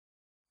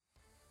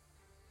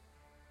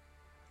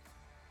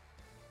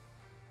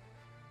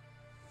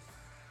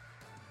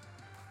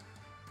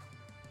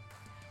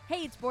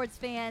Hey, sports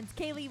fans,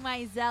 Kailey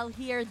Mizelle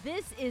here.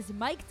 This is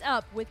Mic'd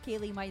Up with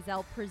Kailey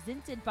Mizelle,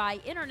 presented by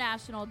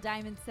International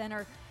Diamond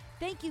Center.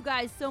 Thank you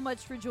guys so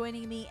much for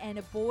joining me,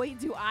 and boy,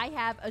 do I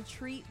have a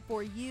treat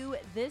for you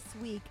this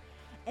week.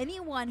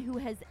 Anyone who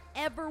has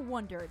ever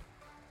wondered,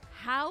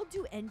 how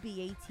do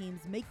NBA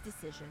teams make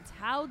decisions?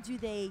 How do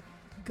they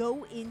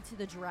go into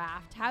the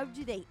draft? How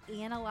do they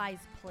analyze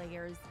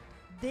players?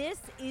 This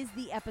is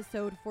the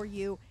episode for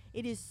you.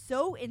 It is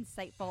so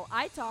insightful.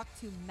 I talked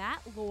to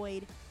Matt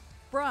Lloyd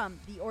from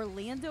the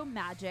Orlando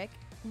Magic.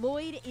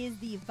 Lloyd is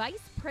the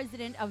Vice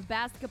President of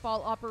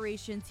Basketball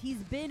Operations. He's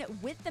been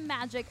with the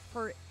Magic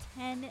for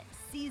 10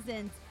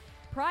 seasons.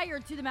 Prior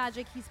to the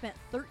Magic, he spent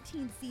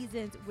 13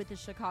 seasons with the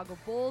Chicago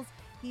Bulls.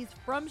 He's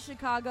from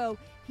Chicago.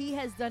 He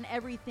has done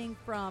everything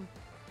from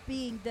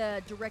being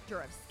the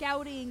director of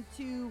scouting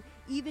to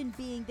even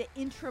being the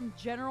interim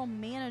general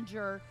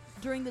manager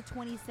during the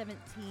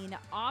 2017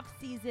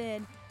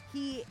 offseason.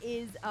 He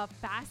is a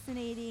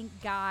fascinating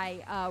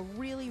guy,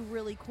 really,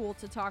 really cool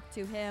to talk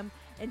to him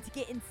and to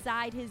get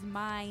inside his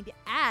mind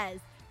as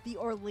the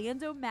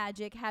Orlando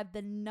Magic have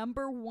the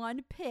number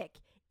one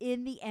pick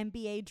in the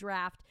NBA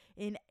draft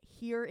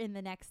here in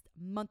the next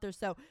month or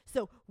so.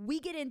 So we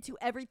get into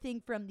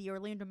everything from the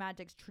Orlando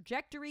Magic's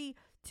trajectory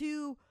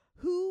to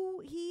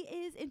who he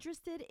is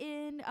interested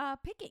in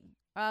picking.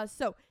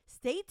 So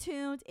stay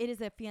tuned. It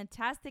is a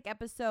fantastic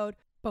episode.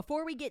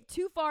 Before we get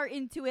too far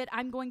into it,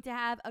 I'm going to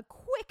have a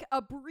quick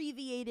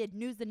abbreviated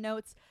news and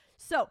notes.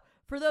 So,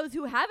 for those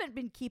who haven't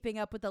been keeping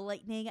up with the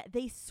Lightning,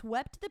 they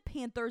swept the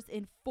Panthers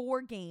in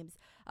 4 games.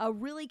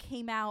 Really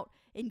came out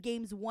in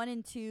games 1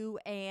 and 2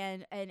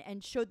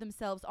 and showed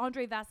themselves.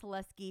 Andre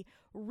Vasilevsky,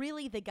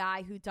 really the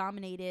guy who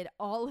dominated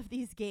all of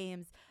these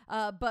games.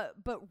 But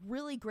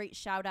really great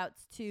shout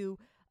outs to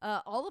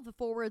all of the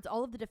forwards,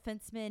 all of the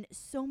defensemen,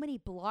 so many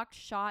blocked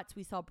shots.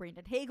 We saw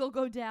Brandon Hagel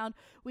go down.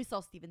 We saw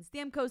Steven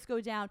Stamkos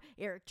go down.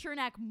 Eric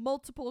Chernak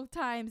multiple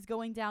times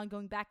going down,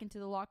 going back into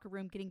the locker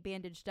room, getting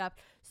bandaged up.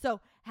 So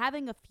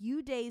having a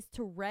few days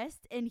to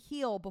rest and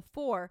heal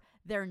before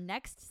their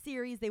next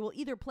series. They will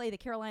either play the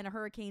Carolina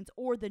Hurricanes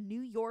or the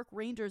New York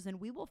Rangers, and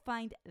we will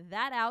find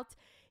that out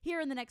here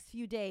in the next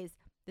few days.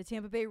 The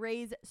Tampa Bay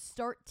Rays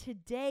start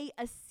today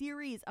a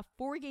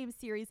 4-game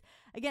series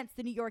against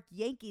the New York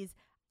Yankees.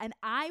 And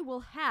I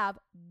will have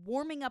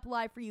warming up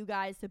live for you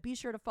guys, so be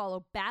sure to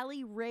follow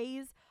Bally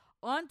Rays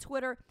on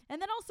Twitter, and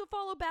then also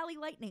follow Bally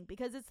Lightning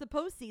because it's the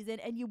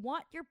postseason and you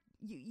want your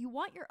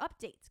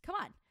updates. Come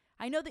on,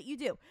 I know that you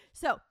do.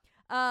 So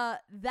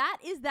that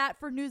is that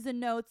for news and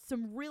notes.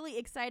 Some really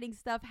exciting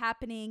stuff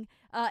happening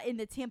in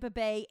the Tampa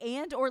Bay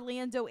and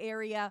Orlando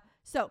area.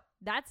 So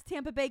that's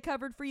Tampa Bay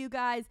covered for you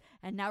guys,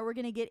 and now we're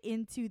gonna get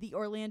into the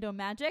Orlando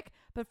Magic.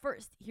 But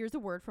first, here's a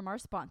word from our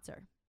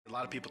sponsor. A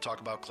lot of people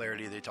talk about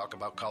clarity, they talk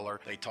about color,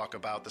 they talk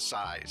about the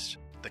size.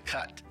 The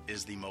cut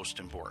is the most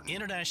important.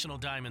 International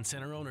Diamond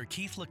Center owner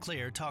Keith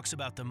LeClaire talks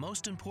about the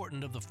most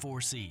important of the 4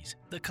 C's,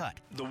 the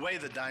cut. The way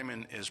the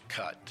diamond is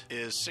cut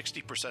is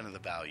 60% of the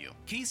value.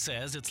 Keith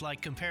says it's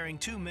like comparing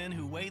 2 men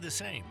who weigh the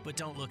same but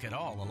don't look at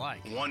all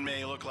alike. One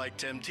may look like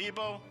Tim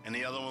Tebow and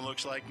the other one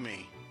looks like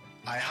me.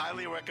 I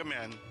highly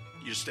recommend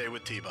you stay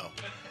with Tebow.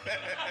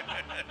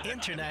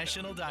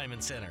 International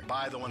Diamond Center.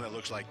 Buy the one that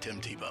looks like Tim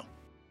Tebow.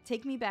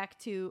 Take me back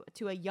to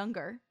a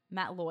younger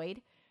Matt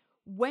Lloyd.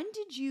 When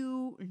did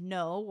you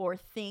know or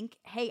think,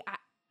 hey,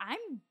 I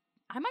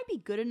might be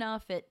good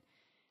enough at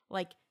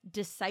like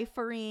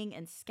deciphering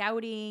and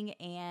scouting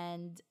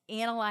and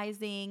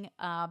analyzing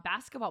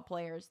basketball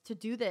players to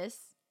do this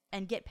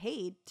and get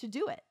paid to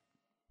do it?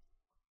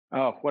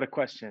 Oh, what a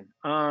question.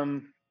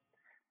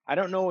 I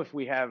don't know if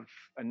we have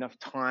enough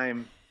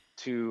time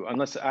to,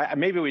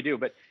 maybe we do,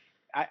 but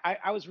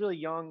I was really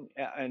young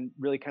and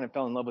really kind of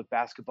fell in love with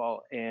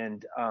basketball.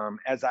 And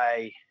as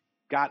I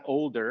got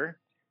older,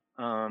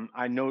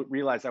 I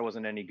realized I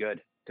wasn't any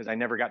good because I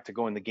never got to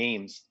go in the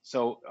games.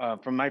 So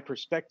from my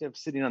perspective,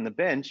 sitting on the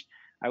bench,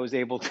 I was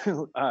able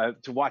to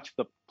watch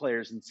the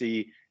players and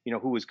see,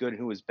 who was good and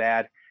who was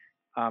bad.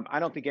 I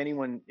don't think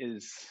anyone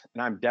is,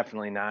 and I'm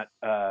definitely not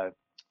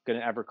going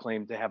to ever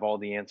claim to have all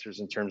the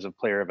answers in terms of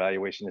player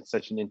evaluation. It's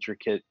such an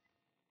intricate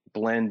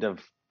blend of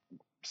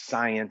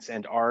science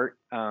and art.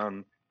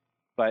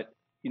 But,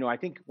 I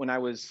think when I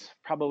was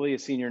probably a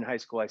senior in high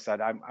school, I said,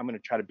 I'm going to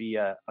try to be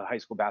a high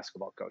school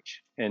basketball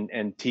coach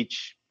and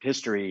teach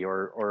history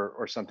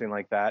or something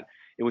like that.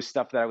 It was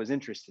stuff that I was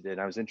interested in.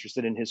 I was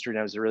interested in history and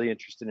I was really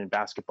interested in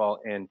basketball.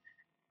 And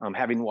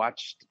having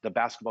watched the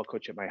basketball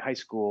coach at my high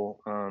school,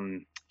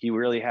 he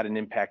really had an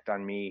impact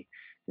on me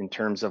in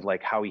terms of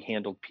like how he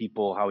handled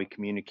people, how he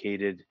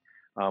communicated,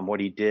 what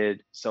he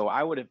did. So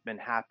I would have been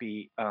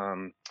happy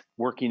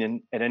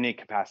working at any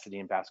capacity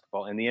in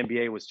basketball. And the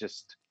NBA was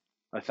just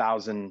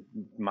 1,000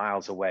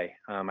 miles away.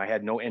 I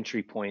had no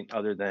entry point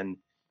other than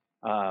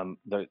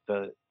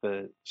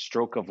the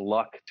stroke of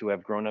luck to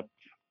have grown up,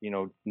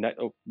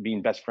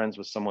 being best friends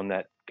with someone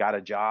that got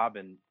a job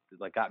and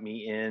like got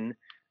me in.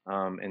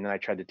 And then I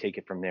tried to take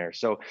it from there.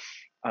 So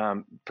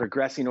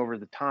progressing over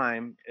the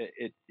time,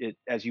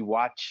 as you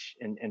watch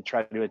and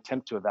try to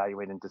attempt to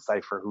evaluate and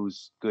decipher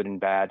who's good and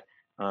bad,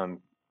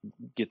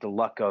 get the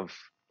luck of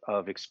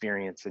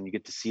experience, and you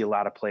get to see a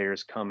lot of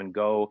players come and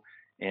go,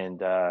 and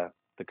the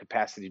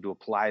capacity to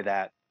apply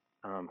that,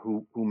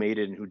 who made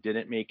it and who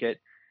didn't make it,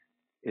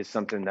 is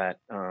something that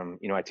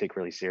I take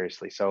really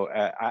seriously. So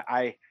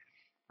I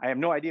have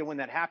no idea when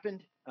that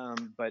happened,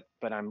 but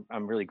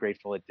I'm really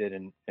grateful it did,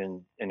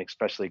 and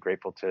especially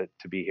grateful to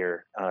be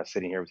here,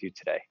 sitting here with you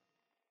today.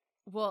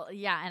 Well,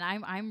 yeah, and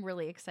I'm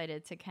really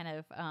excited to kind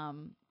of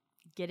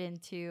get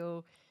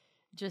into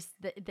just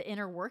the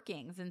inner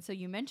workings. And so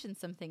you mentioned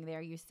something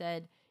there. You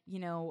said,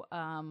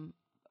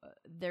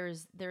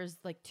 there's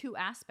like two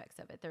aspects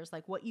of it. There's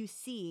like what you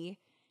see,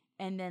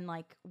 and then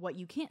like what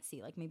you can't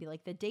see, like maybe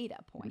like the data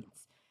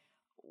points.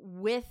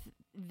 With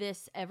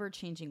this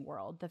ever-changing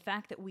world, the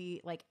fact that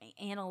we like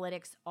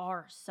analytics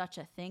are such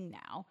a thing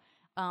now,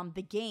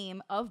 the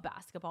game of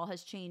basketball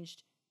has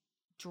changed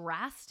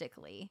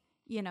drastically,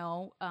 in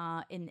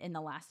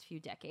the last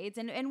few decades,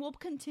 and will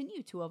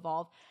continue to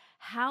evolve.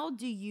 How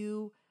do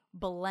you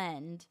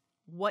blend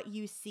what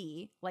you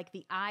see, like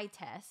the eye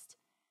test,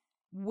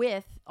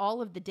 with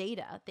all of the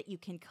data that you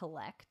can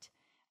collect,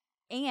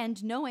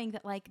 and knowing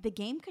that like the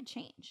game could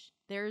change?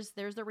 There's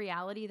the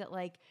reality that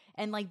like,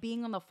 and like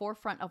being on the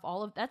forefront of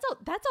all of that's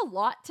a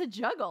lot to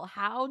juggle.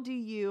 How do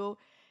you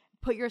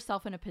put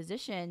yourself in a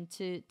position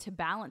to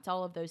balance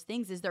all of those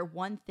things? Is there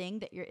one thing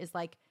that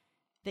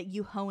that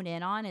you hone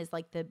in on is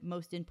like the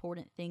most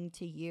important thing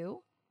to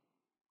you?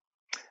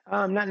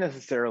 Not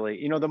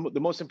necessarily. The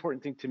most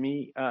important thing to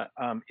me,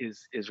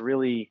 is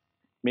really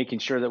making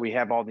sure that we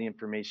have all the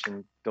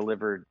information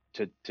delivered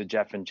to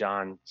Jeff and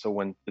John. So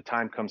when the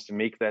time comes to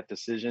make that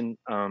decision,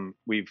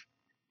 we've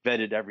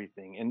vetted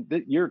everything.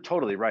 And you're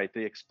totally right.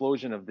 The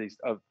explosion of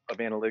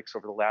analytics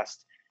over the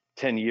last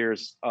 10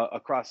 years,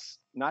 across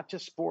not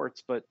just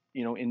sports, but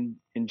in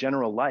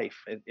general life,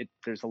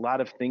 there's a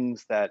lot of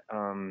things that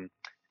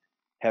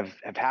have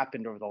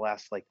happened over the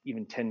last like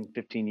even 10,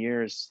 15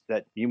 years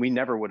that we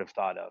never would have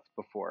thought of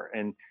before.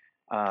 And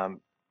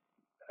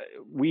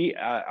we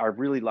are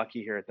really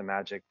lucky here at the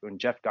Magic. When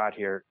Jeff got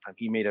here,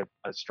 he made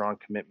a strong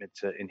commitment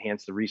to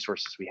enhance the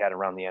resources we had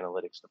around the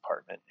analytics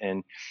department,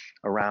 and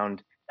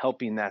around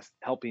helping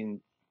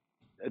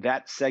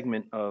that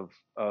segment of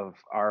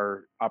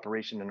our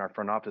operation and our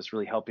front office,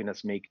 really helping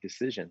us make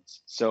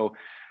decisions. So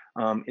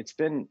it's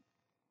been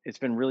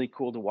really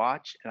cool to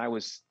watch. And I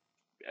was,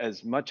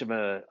 as much of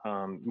a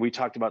we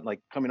talked about like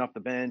coming off the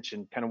bench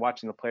and kind of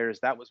watching the players.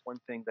 That was one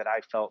thing that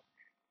I felt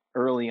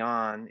early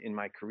on in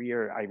my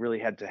career I really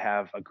had to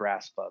have a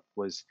grasp of,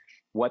 was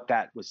what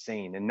that was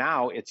saying. And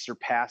now it's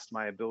surpassed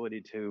my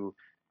ability to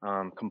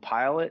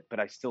compile it, but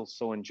I still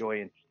so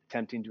enjoy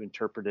attempting to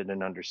interpret it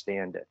and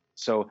understand it.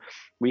 So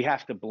we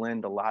have to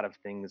blend a lot of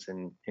things,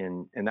 and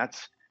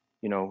that's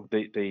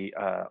the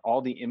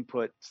all the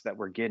inputs that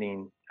we're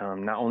getting,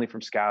 not only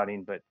from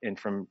scouting and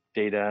from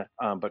data,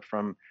 but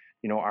from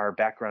our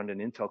background and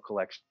intel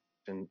collection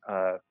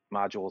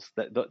modules.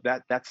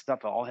 That stuff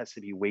all has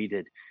to be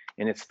weighted,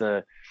 and it's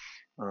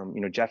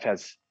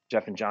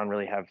Jeff and John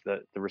really have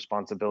the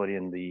responsibility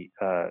and the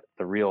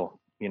real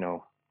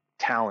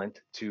talent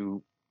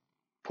to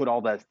put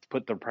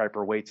the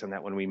proper weights on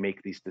that when we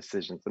make these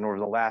decisions. And over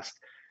the last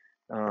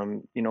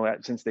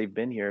since they've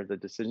been here, the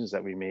decisions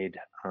that we made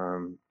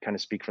kind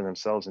of speak for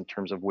themselves in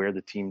terms of where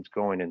the team's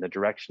going and the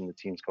direction the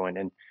team's going,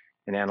 and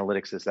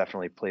analytics has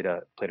definitely played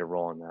a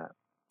role in that.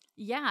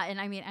 Yeah, and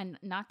I mean, and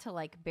not to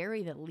like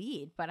bury the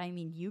lead, but I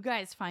mean, you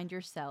guys find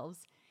yourselves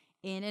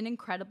in an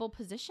incredible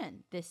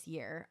position this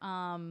year.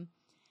 I'm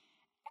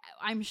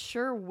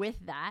sure with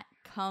that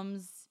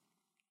comes,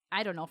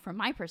 I don't know, from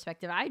my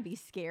perspective, I'd be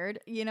scared,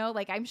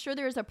 like I'm sure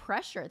there's a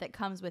pressure that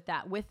comes with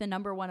that, with the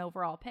number one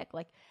overall pick,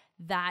 like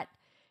that,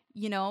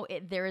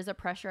 there is a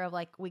pressure of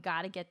like, we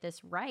got to get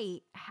this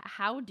right.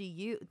 How do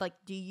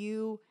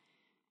you,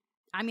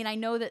 I mean, I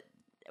know that,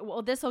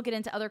 well, this will get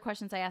into other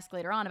questions I ask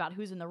later on about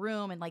who's in the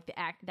room and like the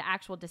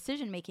actual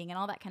decision making and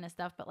all that kind of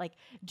stuff. But like,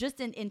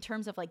 just in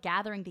terms of like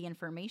gathering the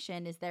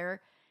information,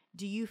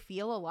 do you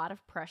feel a lot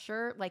of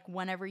pressure? Like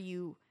whenever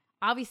you,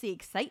 obviously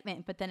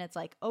excitement, but then it's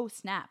like, oh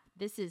snap,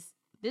 this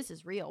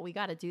is real. We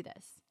got to do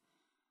this.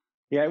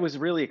 Yeah, it was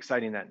really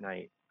exciting that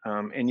night.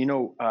 And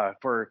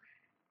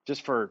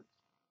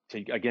to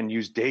again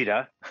use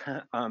data,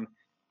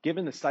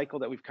 given the cycle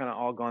that we've kind of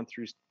all gone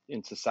through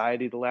in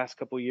society the last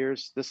couple of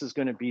years, this is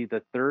going to be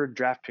the third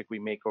draft pick we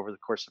make over the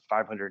course of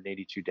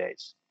 582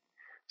 days.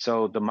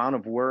 So the amount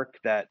of work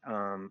that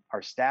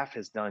our staff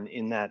has done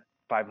in that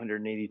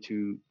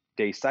 582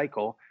 day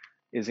cycle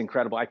is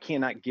incredible. I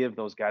cannot give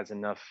those guys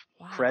enough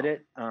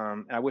credit.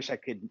 I wish I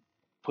could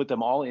put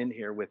them all in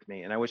here with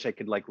me, and I wish I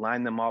could like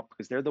line them up,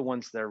 because they're the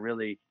ones that are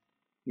really,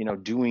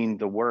 doing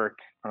the work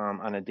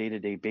on a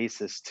day-to-day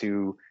basis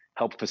to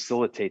help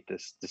facilitate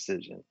this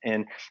decision.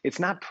 And it's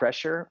not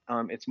pressure;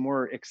 it's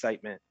more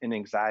excitement and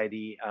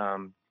anxiety.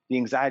 The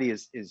anxiety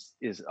is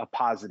a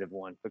positive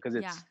one, because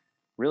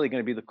really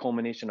going to be the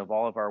culmination of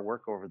all of our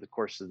work over the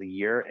course of the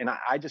year. And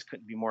I just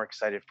couldn't be more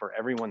excited for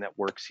everyone that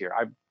works here.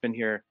 I've been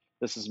here.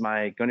 This is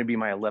going to be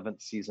my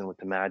 11th season with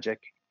the Magic,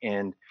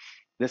 and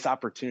this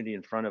opportunity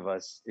in front of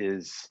us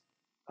is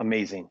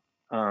amazing.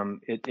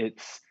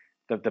 It's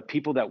the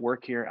people that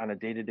work here on a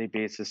day-to-day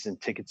basis in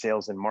ticket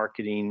sales and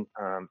marketing,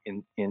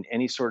 in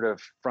any sort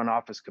of front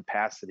office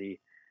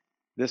capacity.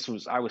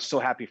 I was so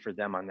happy for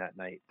them on that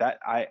night that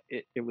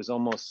it was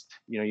almost,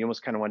 you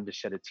almost kind of wanted to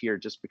shed a tear,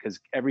 just because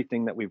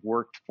everything that we've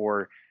worked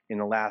for in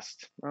the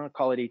last,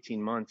 call it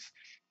 18 months,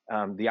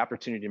 the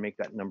opportunity to make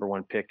that number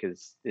one pick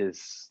is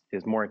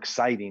more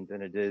exciting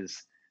than it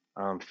is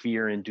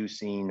fear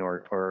inducing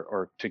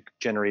or to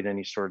generate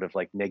any sort of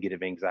like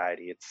negative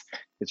anxiety.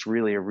 It's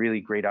really a really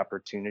great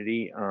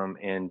opportunity.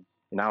 And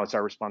now it's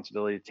our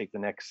responsibility to take the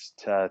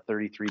next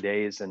 33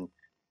 days and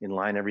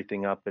line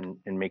everything up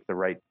and make the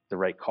right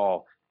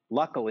call.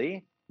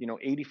 Luckily,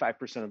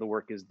 85% of the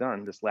work is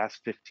done. This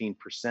last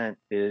 15%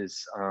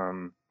 is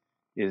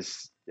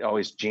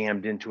always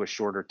jammed into a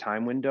shorter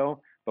time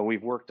window, but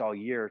we've worked all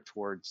year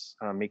towards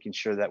making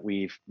sure that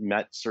we've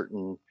met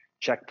certain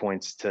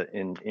checkpoints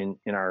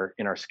in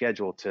our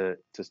schedule to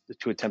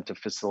attempt to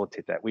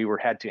facilitate that. We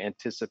had to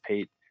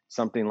anticipate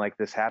something like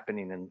this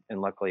happening,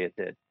 and luckily it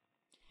did.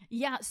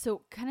 Yeah.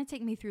 So kind of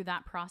take me through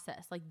that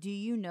process. Like, do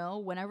you know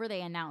whenever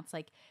they announce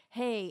like,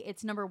 hey,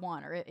 it's number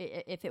one, or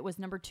if it was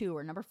number 2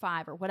 or number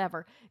 5 or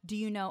whatever, do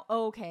you know,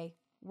 oh, okay,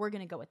 we're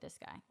going to go with this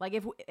guy. Like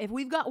if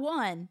we've got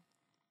one,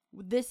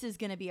 this is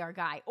going to be our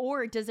guy.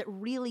 Or does it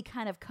really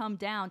kind of come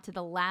down to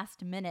the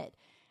last minute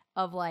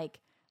of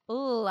like,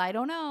 oh, I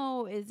don't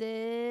know. Is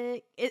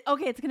it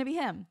okay, it's going to be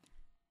him.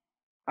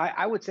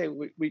 I would say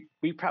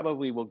we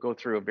probably will go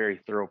through a very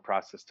thorough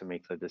process to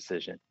make the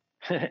decision.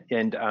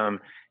 And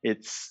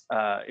it's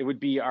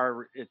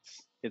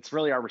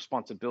really our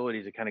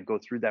responsibility to kind of go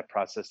through that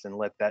process and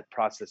let that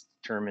process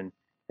determine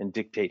and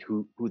dictate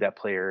who that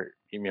player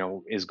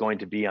is going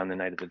to be on the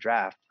night of the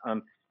draft.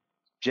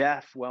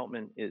 Jeff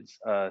Weltman is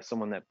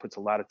someone that puts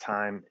a lot of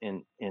time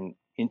and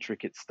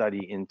intricate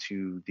study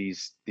into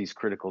these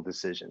critical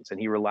decisions, and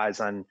he relies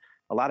on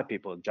a lot of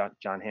people: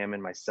 John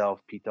Hammond,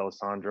 myself, Pete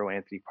D'Alessandro,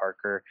 Anthony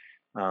Parker.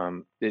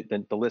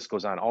 The list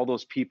goes on. All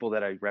those people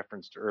that I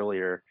referenced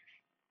earlier,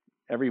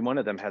 every one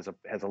of them had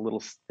a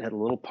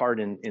little part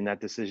in that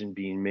decision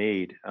being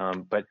made.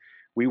 But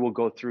we will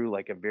go through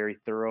like a very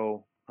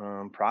thorough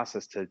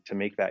process to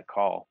make that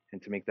call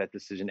and to make that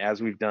decision,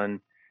 as we've done,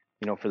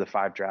 for the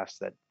 5 drafts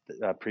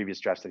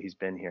previous drafts that he's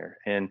been here.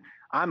 And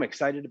I'm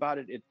excited about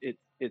it.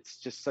 It's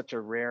just such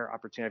a rare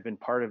opportunity. I've been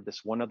part of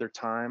this one other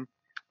time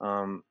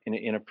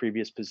in a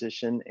previous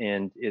position,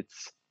 and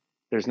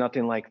there's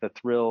nothing like the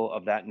thrill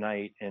of that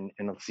night and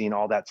seeing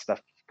all that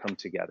stuff come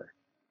together.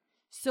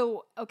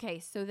 So, okay.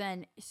 So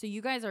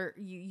you guys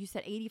you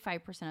said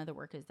 85% of the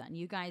work is done.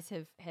 You guys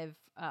have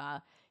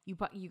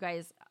you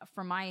guys,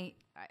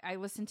 I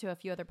listened to a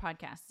few other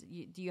podcasts.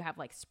 Do you have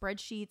like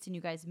spreadsheets and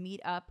you guys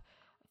meet up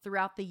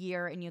throughout the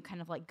year and you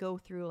kind of like go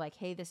through like,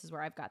 hey, this is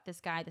where I've got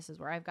this guy. This is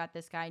where I've got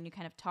this guy. And you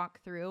kind of talk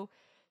through.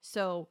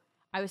 So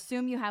I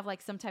assume you have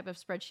like some type of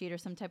spreadsheet or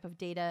some type of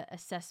data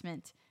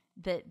assessment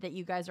that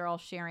you guys are all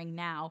sharing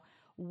now.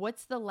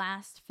 What's the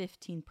last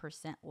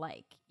 15%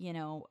 like?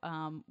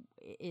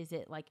 Is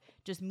it like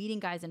just meeting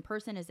guys in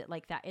person? Is it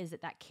like that? Is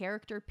it that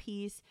character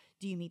piece?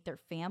 Do you meet their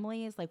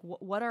families? Like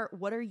what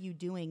are you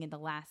doing in the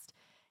last,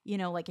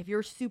 like if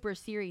you're super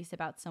serious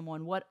about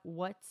someone, what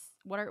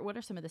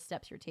are some of the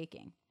steps you're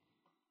taking?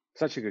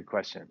 Such a good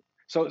question.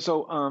 So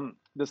the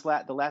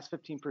last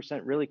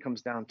 15% really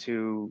comes down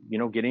to,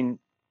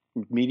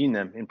 meeting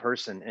them in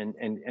person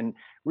and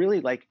really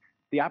like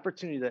the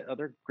opportunity, that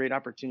other great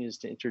opportunities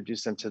to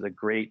introduce them to the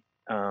great,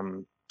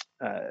 to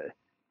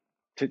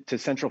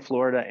Central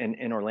Florida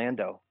and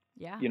Orlando.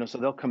 Yeah. So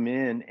they'll come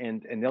in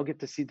and they'll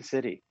get to see the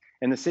city,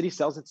 and the city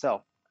sells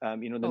itself. The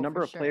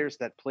number of players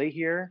that play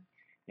here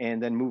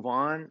and then move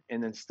on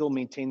and then still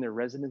maintain their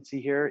residency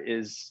here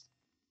is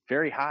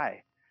very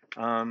high.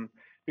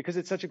 Because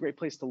it's such a great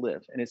place to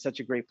live and it's such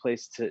a great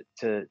place to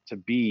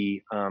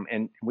be.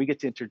 And we get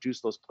to introduce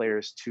those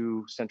players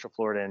to Central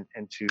Florida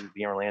and to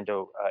the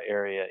Orlando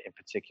area in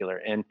particular.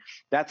 And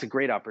that's a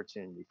great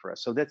opportunity for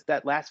us. So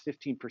that last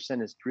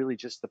 15% is really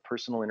just the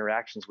personal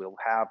interactions we'll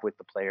have with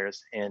the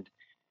players and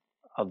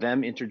of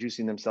them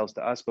introducing themselves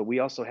to us. But we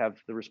also have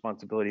the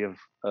responsibility of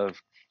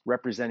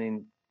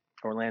representing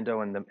Orlando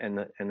and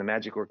the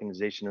Magic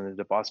organization and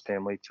the DeBoss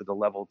family to the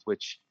level to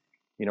which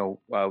and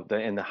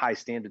the high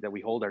standard that we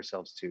hold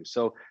ourselves to.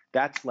 So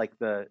that's like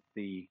the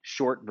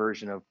short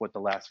version of what the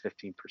last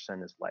 15%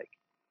 is like.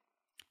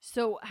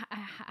 So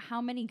how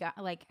many guys,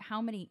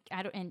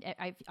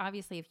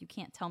 obviously if you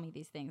can't tell me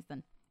these things,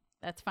 then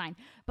that's fine.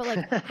 But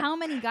like, how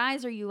many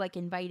guys are you like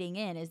inviting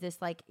in? Is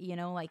this like,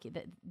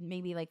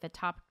 maybe like the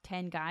top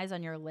 10 guys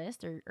on your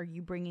list, or are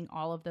you bringing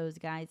all of those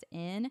guys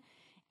in?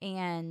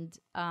 And,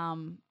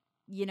 like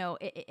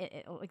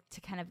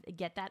to kind of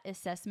get that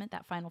assessment,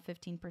 that final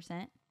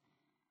 15%?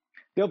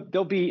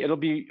 It'll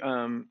be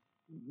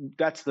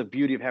that's the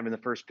beauty of having the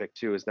first pick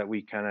too, is that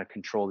we kind of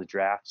control the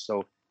draft.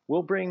 So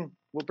we'll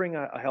bring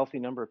a healthy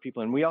number of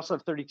people, and we also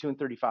have 32 and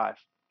 35.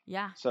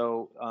 Yeah.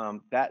 So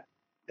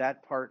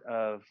that part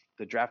of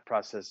the draft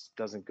process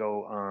doesn't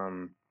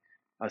go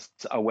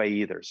away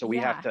either. So we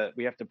have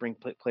to bring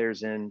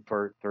players in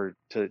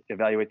to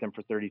evaluate them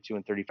for 32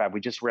 and 35. We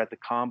just were at the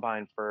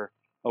combine for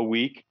a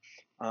week.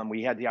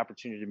 We had the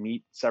opportunity to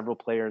meet several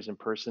players in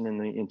person in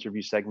the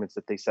interview segments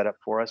that they set up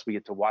for us. We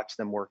get to watch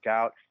them work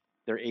out.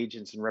 Their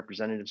agents and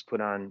representatives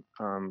put on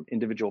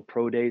individual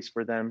pro days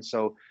for them.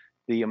 So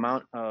the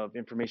amount of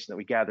information that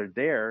we gathered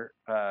there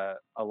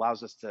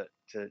allows us to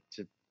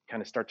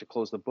kind of start to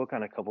close the book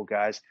on a couple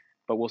guys.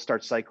 But we'll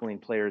start cycling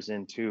players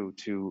in too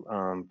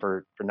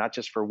for not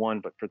just for one,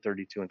 but for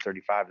 32 and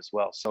 35 as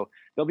well. So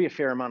there'll be a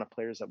fair amount of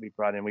players that we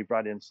brought in. We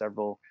brought in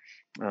several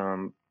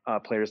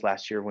players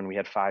last year when we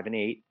had 5 and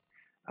 8,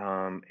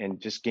 and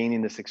just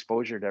gaining this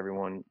exposure to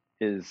everyone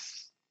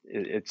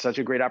it's such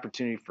a great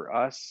opportunity for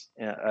us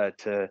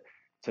to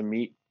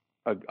meet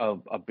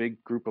a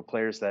big group of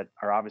players that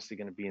are obviously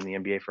going to be in the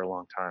NBA for a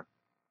long time.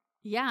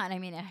 Yeah, and I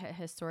mean,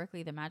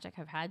 historically, the Magic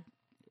have had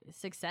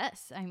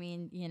success. I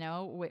mean,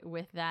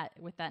 with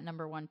that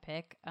number 1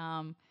 pick,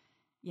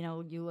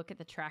 you look at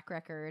the track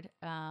record,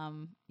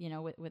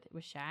 with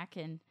Shaq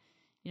and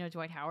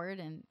Dwight Howard,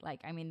 and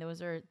I mean,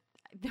 those are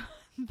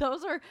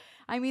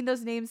I mean,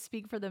 those names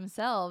speak for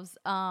themselves.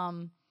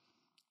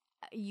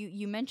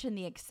 You mentioned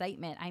the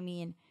excitement. I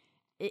mean,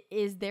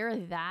 is there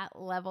that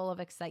level of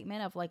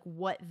excitement of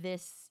what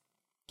this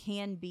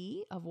can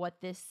be, of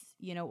what this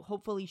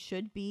hopefully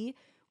should be,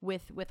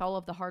 with all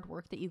of the hard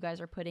work that you guys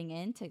are putting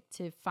in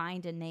to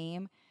find a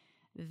name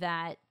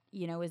that,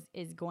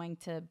 is going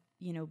to,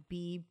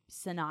 be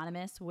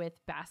synonymous with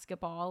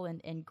basketball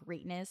and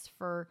greatness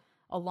for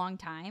a long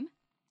time?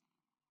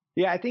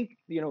 Yeah, I think,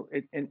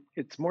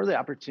 it's more the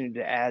opportunity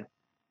to add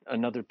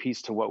another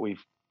piece to what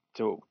we've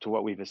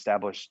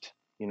established,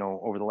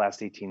 over the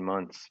last 18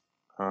 months,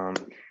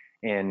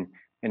 and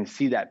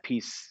see that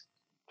piece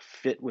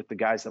fit with the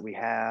guys that we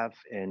have,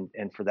 and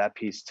for that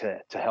piece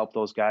to help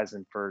those guys,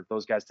 and for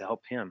those guys to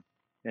help him,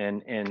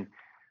 and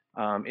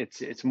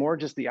it's more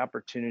just the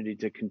opportunity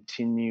to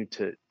continue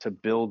to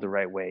build the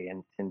right way.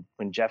 And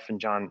when Jeff and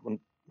John,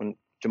 when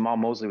Jamal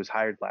Mosley was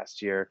hired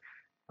last year,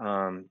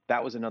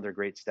 that was another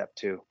great step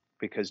too,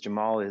 because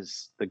Jamal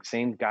is the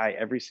same guy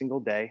every single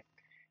day.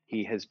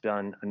 He has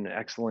done an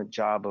excellent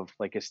job of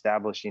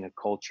establishing a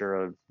culture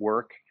of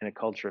work and a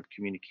culture of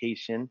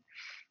communication,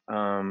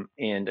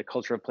 and a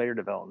culture of player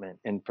development.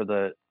 And for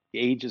the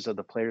ages of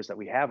the players that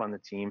we have on the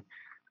team,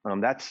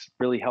 that's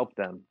really helped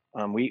them.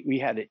 We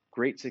had a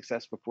great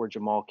success before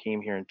Jamal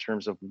came here in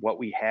terms of what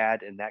we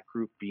had in that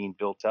group being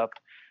built up.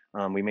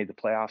 We made the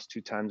playoffs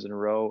 2 times in a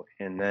row,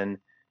 and then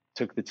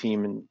took the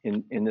team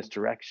in this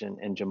direction.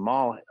 And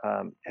Jamal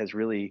has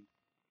really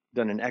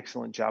done an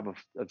excellent job of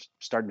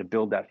starting to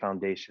build that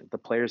foundation. The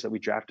players that we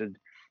drafted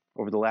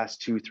over the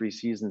last 2-3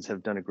 seasons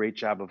have done a great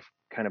job of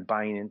kind of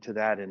buying into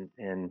that,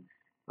 and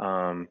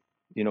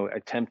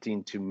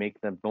attempting to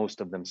make the most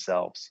of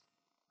themselves,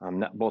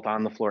 both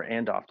on the floor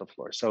and off the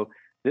floor. So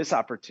this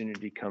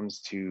opportunity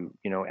comes to,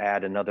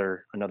 add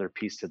another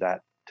piece to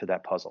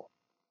that puzzle.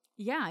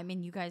 Yeah, I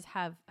mean, you guys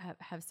have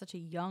such a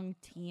young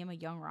team, a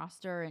young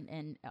roster,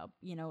 and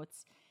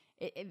it's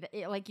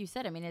like you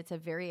said. I mean, it's a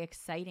very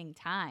exciting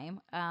time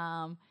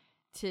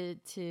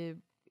to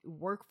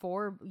work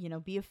for,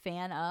 be a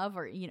fan of,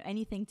 or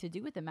anything to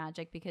do with the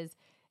Magic, because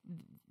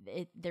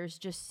there's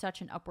just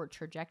such an upward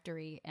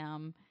trajectory.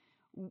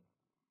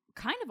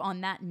 Kind of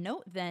on that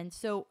note, then,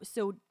 so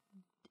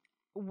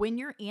when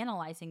you're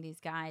analyzing these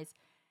guys,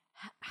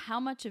 how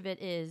much of it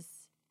is,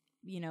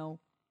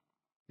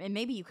 and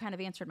maybe you kind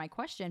of answered my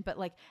question, but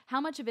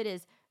how much of it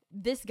is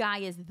this guy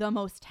is the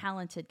most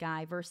talented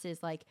guy versus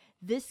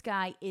this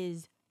guy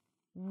is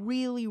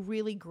really,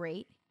 really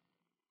great,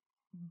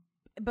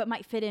 but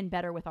might fit in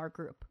better with our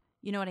group?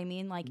 You know what I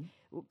mean?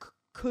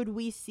 Could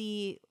we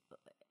see,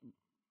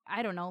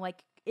 I don't know,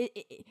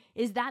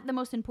 is that the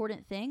most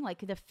important thing?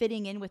 The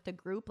fitting in with the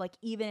group,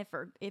 even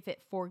if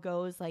it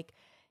forgoes,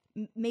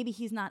 maybe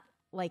he's not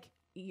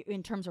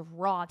in terms of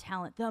raw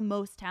talent, the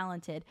most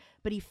talented,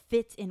 but he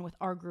fits in with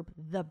our group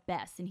the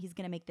best, and he's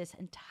going to make this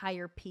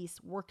entire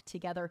piece work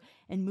together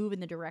and move in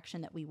the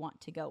direction that we want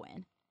to go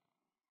in.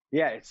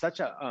 Yeah, it's such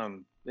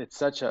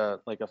a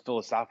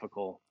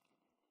philosophical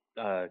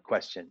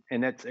question,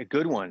 and that's a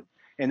good one.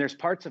 And there's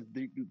parts of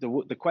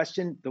the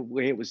question, the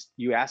way it was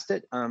you asked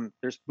it.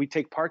 We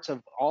take parts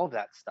of all of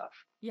that stuff,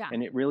 yeah,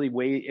 and it really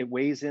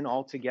weighs in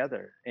all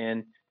together.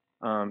 And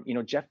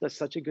Jeff does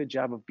such a good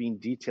job of being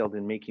detailed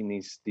in making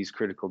these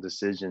critical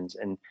decisions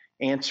and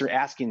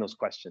asking those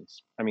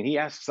questions. I mean, he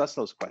asks us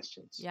those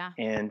questions. Yeah.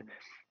 And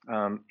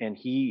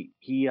he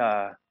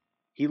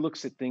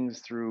looks at things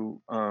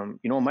through a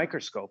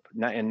microscope,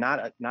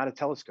 not a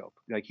telescope.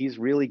 He's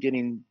really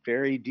getting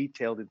very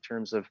detailed in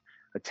terms of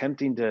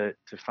attempting to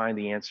find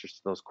the answers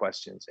to those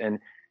questions. And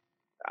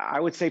I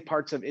would say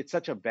parts of it's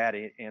such a bad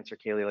answer,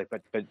 Kailey,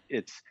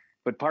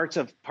 but parts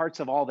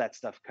of all that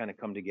stuff kind of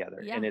come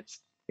together. Yeah. And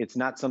it's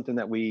not something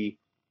that we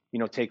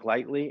take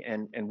lightly,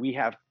 and we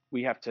have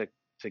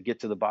to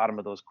get to the bottom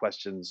of those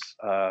questions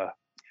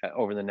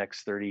over the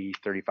next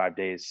 35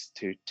 days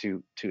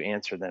to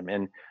answer them.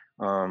 And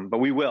but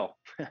we will,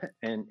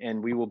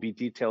 and we will be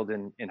detailed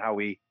in how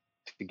we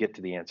to get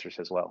to the answers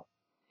as well.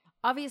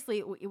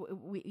 Obviously,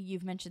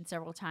 you've mentioned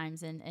several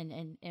times,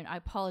 and I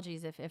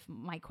apologize if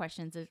my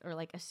questions are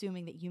like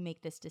assuming that you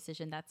make this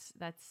decision.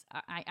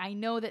 I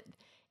know that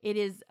it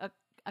is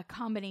a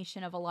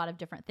combination of a lot of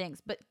different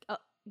things, but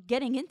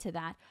getting into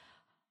that,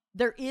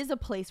 there is a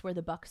place where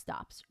the buck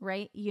stops,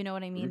 right? You know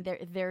what I mean?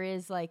 Mm-hmm.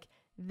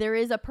 There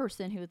is a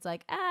person who's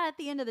like, at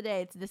the end of the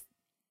day,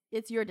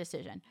 it's your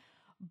decision.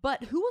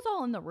 But who was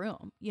all in the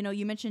room? You know,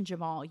 you mentioned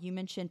Jamal, you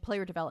mentioned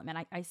player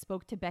development. I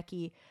spoke to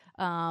Becky,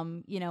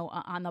 on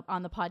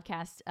the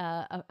podcast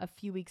a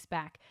few weeks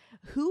back.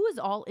 Who was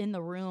all in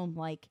the room,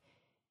 like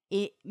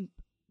it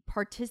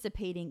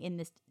participating in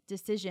this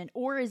decision,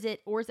 or is it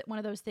one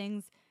of those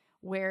things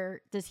where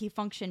does he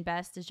function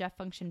best? Does Jeff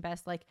function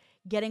best, like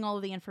getting all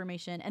of the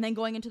information and then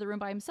going into the room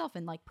by himself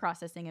and like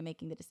processing and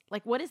making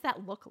like what does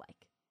that look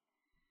like?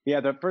 Yeah,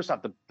 first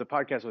off, the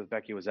podcast with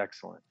Becky was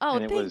excellent. Oh,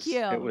 and thank you.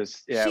 It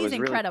was She's it was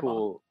incredible. Really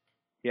cool.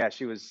 Yeah,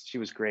 she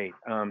was great.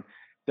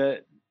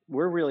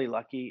 We're really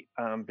lucky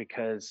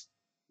because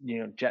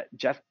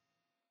Jeff,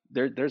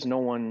 there's no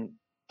one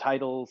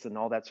titles and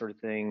all that sort of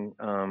thing.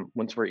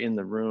 Once we're in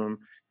the room,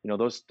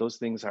 those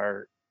things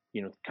are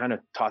kind of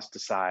tossed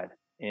aside,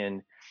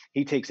 and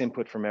he takes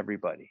input from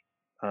everybody.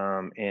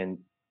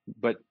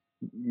 But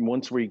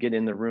once we get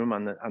in the room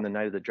on the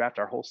night of the draft,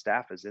 our whole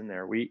staff is in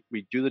there. We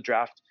do the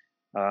draft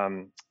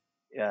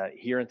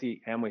here at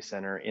the Amway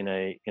Center in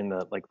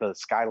the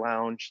Sky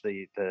Lounge,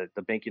 the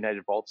Bank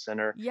United Vault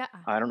Center. Yeah.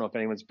 I don't know if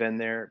anyone's been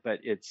there, but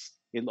it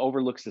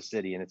overlooks the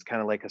city, and it's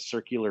kind of like a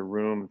circular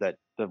room that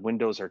the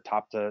windows are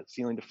top to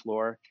ceiling to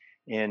floor,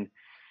 and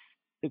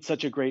it's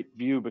such a great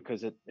view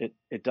because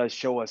it does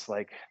show us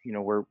like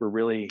we're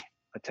really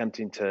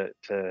attempting to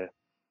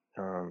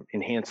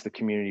enhance the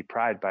community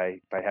pride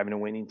by having a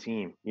winning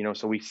team.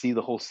 So we see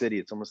the whole city.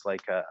 It's almost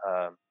like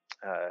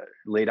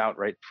laid out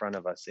right in front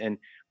of us, and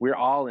we're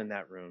all in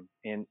that room,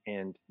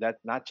 and that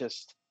not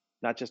just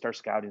our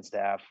scouting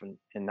staff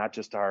and not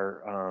just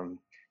our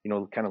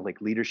kind of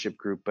like leadership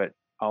group, but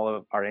all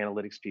of our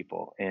analytics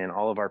people and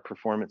all of our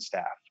performance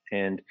staff.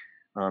 And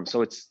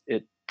so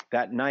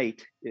that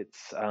night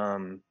it's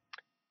an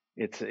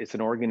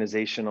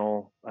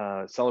organizational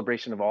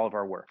celebration of all of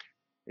our work.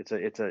 It's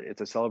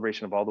a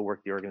celebration of all the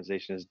work the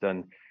organization has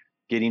done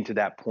getting to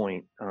that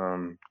point.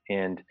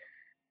 And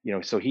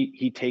so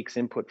he takes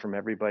input from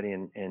everybody,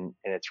 and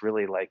it's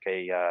really like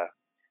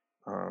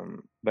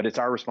but it's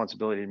our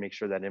responsibility to make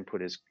sure that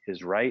input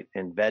is right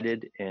and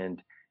vetted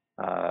and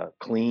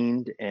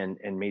cleaned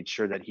and made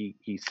sure that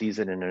he sees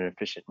it in an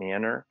efficient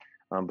manner,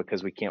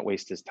 because we can't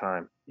waste his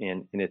time.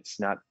 And it's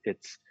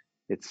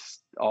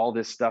all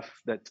this stuff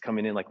that's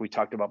coming in, like we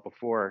talked about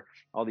before,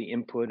 all the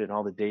input and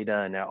all the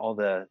data and all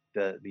the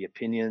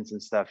opinions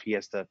and stuff. He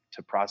has to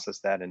process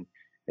that, and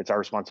it's our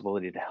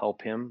responsibility to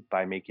help him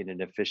by making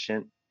it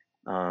efficient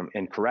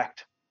and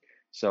correct.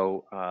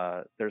 So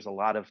there's a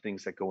lot of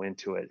things that go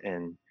into it,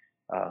 and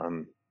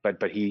but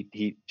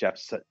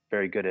Jeff's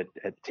very good at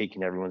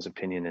taking everyone's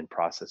opinion and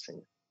processing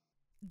it.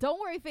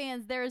 Don't worry,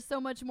 fans, there is so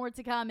much more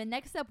to come. And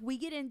next up, we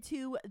get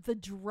into the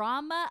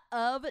drama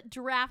of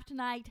draft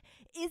night.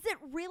 Is it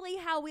really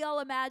how we all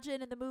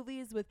imagine in the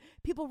movies, with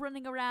people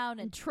running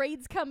around and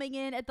trades coming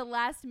in at the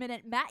last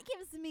minute? Matt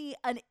gives me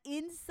an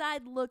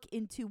inside look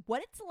into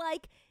what it's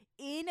like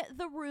in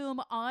the room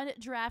on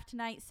draft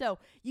night. So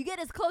you get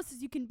as close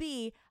as you can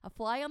be, a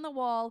fly on the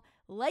wall,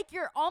 like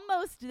you're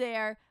almost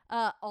there.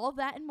 All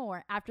that and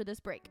more after this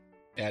break.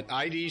 At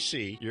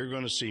IDC, you're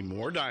going to see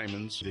more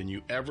diamonds than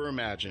you ever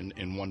imagined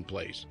in one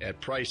place, at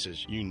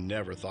prices you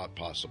never thought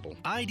possible.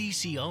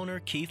 IDC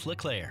owner Keith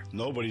LeClaire.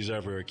 Nobody's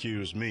ever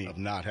accused me of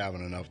not having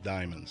enough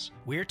diamonds.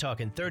 We're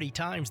talking 30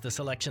 times the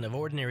selection of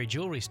ordinary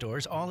jewelry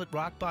stores, all at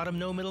rock bottom,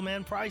 no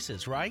middleman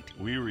prices, right?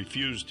 We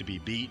refuse to be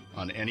beat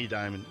on any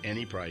diamond,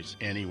 any price,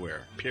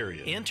 anywhere,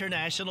 period.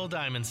 International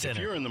Diamond Center.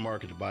 If you're in the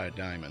market to buy a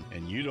diamond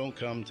and you don't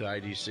come to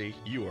IDC,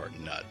 you are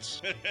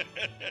nuts.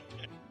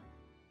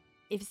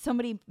 If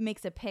somebody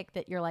makes a pick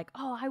that you're like,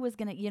 oh, I was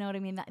going to, you know what I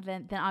mean?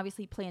 Then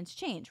obviously plans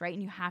change, right?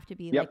 And you have to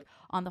be like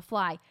on the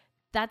fly.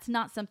 That's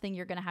not something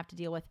you're going to have to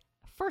deal with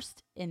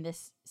first in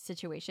this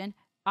situation.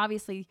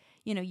 Obviously,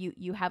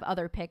 you have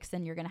other picks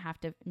and you're going to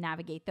have to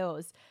navigate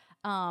those.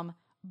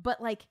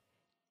 But like,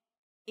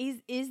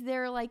 is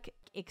there like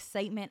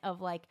excitement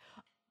of like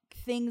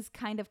things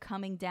kind of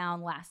coming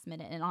down last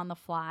minute and on the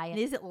fly? And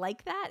is it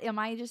like that?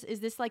 Is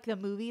this like the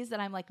movies that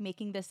I'm like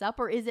making this up,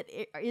 or is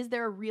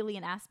there really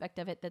an aspect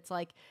of it that's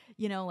like,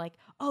 like,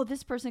 oh,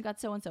 this person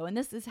got so-and-so and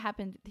this has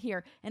happened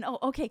here. And, oh,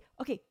 okay.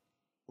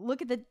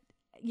 Look at the,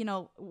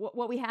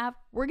 what we have,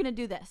 we're going to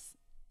do this.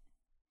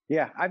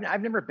 Yeah.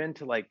 I've never been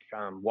to like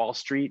Wall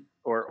Street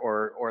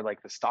or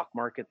like the stock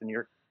market, the New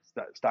York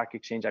Stock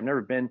Exchange. I've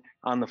never been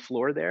on the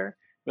floor there.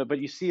 But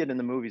you see it in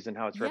the movies and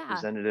how it's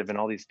representative, and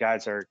all these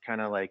guys are kind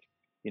of like,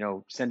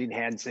 sending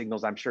hand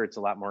signals. I'm sure it's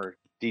a lot more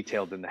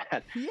detailed than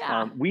that.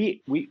 Yeah.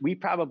 We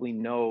probably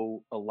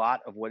know a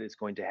lot of what is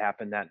going to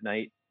happen that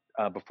night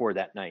before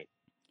that night.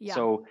 Yeah.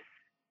 So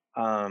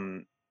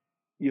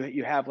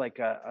you have like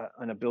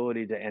an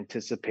ability to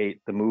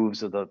anticipate the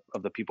moves of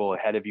the people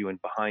ahead of you and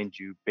behind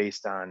you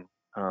based on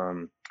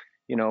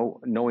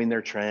knowing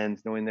their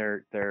trends, knowing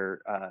their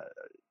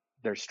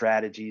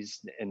strategies,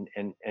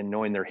 and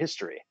knowing their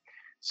history.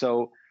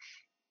 So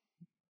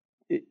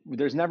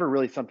there's never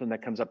really something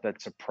that comes up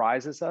that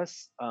surprises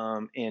us,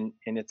 and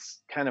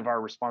it's kind of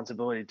our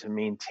responsibility to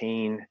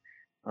maintain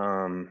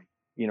an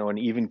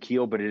even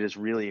keel, but it is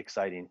really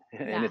exciting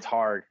and it's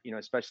hard,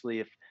 especially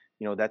if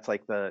that's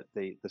like the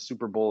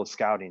Super Bowl of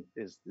scouting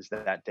is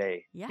that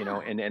day,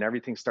 and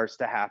everything starts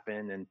to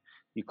happen, and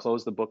you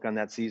close the book on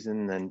that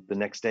season, and then the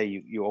next day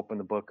you open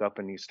the book up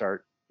and you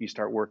start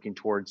working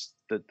towards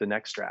the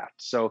next draft.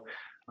 So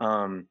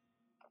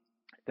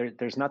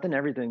there's nothing,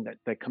 everything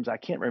that comes. I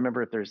can't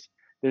remember if there's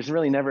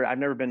really never, I've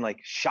never been like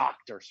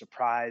shocked or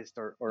surprised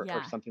or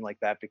something like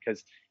that,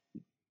 because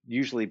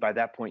usually by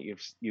that point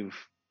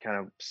you've kind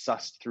of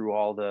sussed through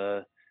all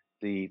the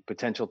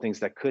potential things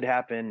that could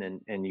happen,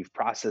 and you've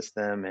processed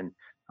them, and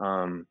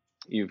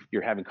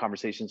you're having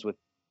conversations with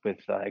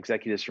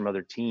executives from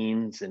other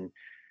teams, and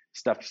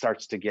stuff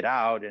starts to get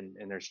out, and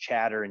there's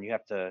chatter, and you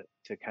have to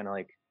kind of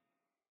like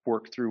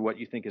work through what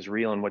you think is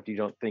real and what you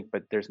don't think.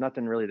 But there's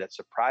nothing really that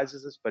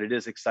surprises us, but it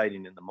is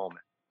exciting in the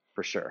moment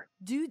for sure.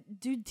 Do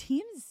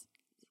teams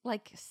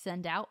like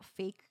send out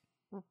fake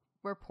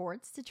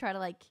reports to try to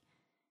like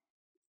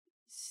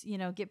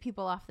get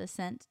people off the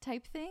scent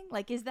type thing?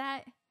 Like, is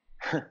that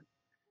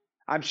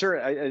I'm sure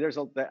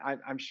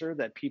I'm sure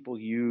that people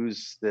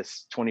use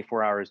this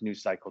 24 hours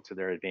news cycle to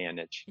their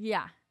advantage.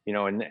 Yeah.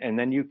 And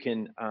then you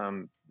can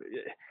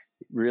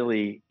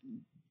really,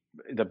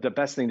 the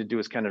best thing to do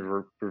is kind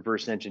of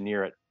reverse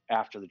engineer it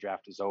after the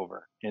draft is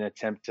over, and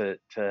attempt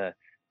to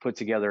put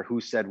together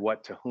who said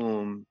what to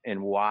whom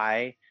and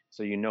why,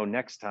 so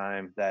next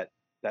time that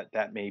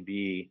may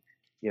be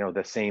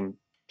the same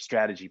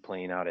strategy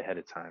playing out ahead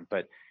of time.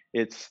 But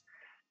it's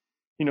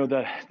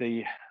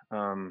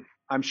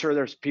I'm sure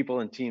there's people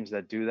in teams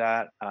that do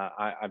that.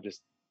 I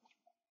just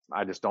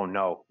don't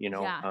know.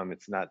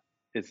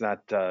 It's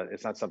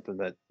not something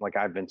that like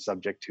I've been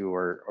subject to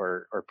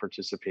or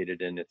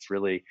participated in. It's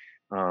really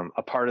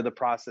a part of the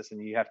process,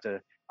 and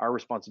our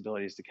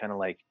responsibility is to kind of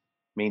like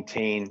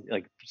maintain,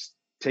 like just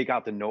take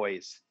out the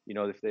noise.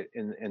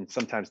 And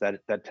sometimes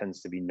that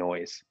tends to be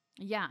noise.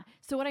 Yeah.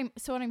 So what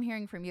I'm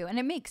hearing from you, and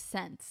it makes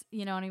sense.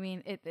 You know what I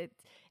mean?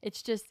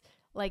 It's just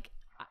like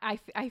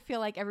I feel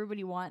like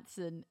everybody wants,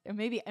 and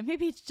maybe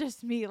it's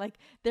just me. Like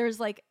there's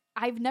like,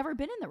 I've never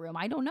been in the room.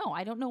 I don't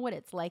know what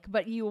it's like,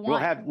 but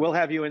we'll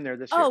have you in there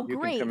this year. Oh, you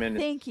great. Can come in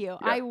Thank you.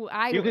 Yeah.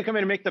 You can come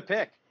in and make the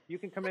pick.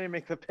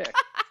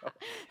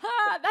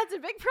 That's a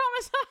big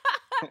promise.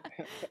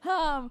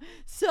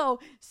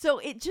 So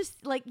it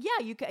just like, yeah,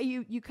 you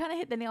kind of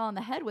hit the nail on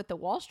the head with the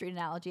Wall Street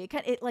analogy.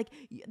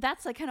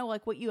 That's like kind of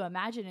like what you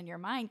imagine in your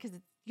mind, because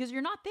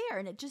you're not there,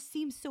 and it just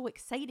seems so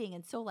exciting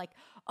and so like,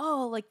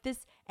 oh, like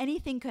this,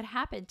 anything could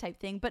happen type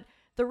thing. But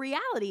the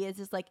reality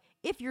is like,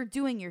 if you're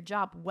doing your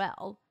job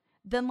well,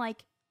 then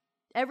like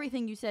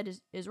everything you said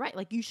is right.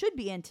 Like you should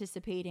be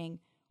anticipating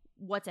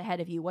what's ahead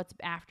of you, what's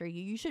after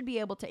you. You should be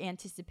able to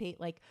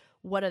anticipate like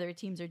what other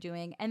teams are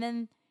doing. And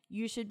then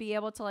you should be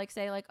able to like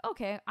say like,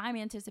 okay, I'm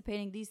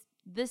anticipating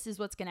this is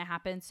what's going to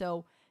happen.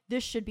 So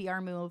this should be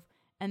our move.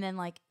 And then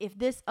like, if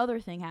this other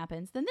thing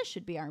happens, then this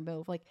should be our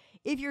move. Like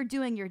if you're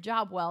doing your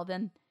job well,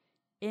 then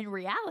in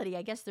reality,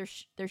 I guess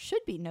there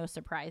should be no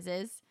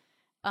surprises.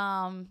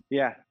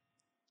 Yeah.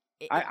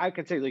 I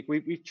could say like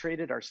we've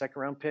traded our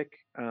second round pick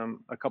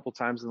a couple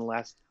times in the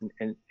last,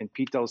 and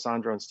Pete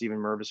D'Alessandro and Stephen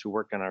Mervis, who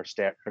work on our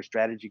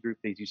strategy group,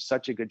 they do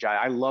such a good job.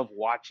 I love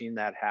watching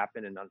that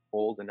happen and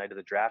unfold the night of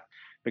the draft,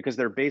 because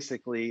they're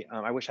basically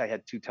I wish I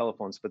had two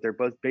telephones, but they're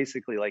both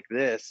basically like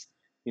this,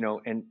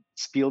 and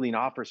fielding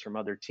offers from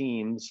other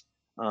teams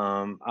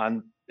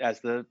on as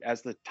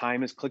the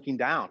time is clicking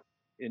down,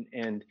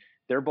 and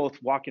they're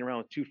both walking around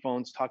with two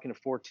phones, talking to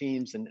four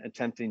teams and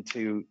attempting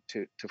to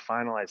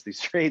finalize these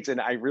trades. And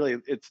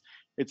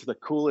it's the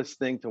coolest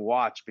thing to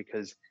watch,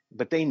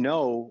 but they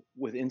know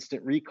with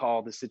instant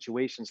recall the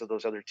situations of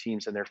those other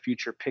teams and their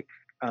future pick,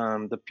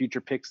 the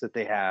future picks that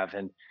they have,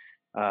 and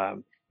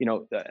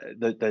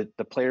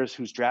the players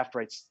whose draft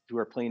rights who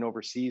are playing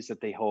overseas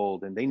that they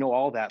hold, and they know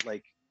all that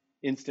like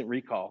instant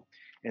recall.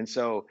 And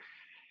so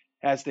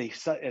as they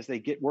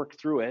get work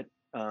through it,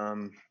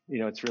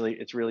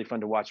 it's really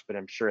fun to watch. But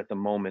I'm sure at the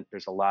moment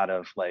there's a lot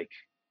of like,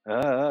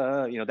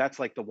 that's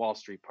like the Wall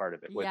Street part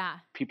of it, with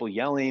people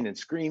yelling and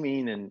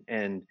screaming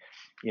and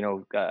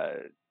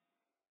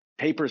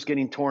papers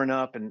getting torn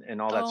up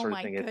and all that sort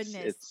of thing.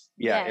 Goodness.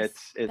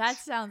 It's that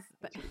sounds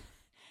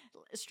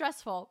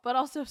stressful, but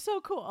also so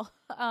cool.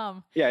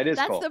 It is.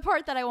 That's cool. The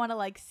part that I want to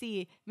like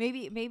see.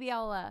 Maybe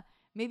I'll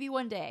maybe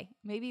one day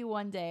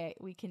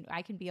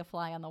I can be a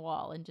fly on the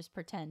wall and just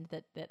pretend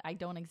that I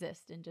don't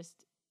exist and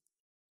just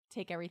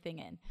take everything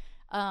in.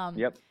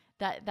 Yep.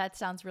 That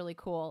sounds really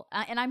cool.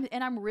 And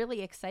I'm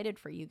really excited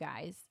for you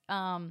guys.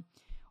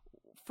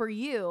 For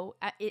you,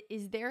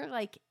 is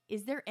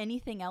there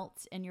anything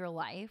else in your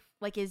life?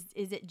 Like, is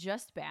it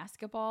just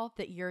basketball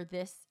that you're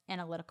this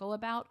analytical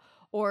about,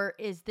 or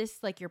is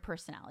this like your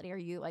personality? Are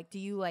you like, do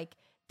you like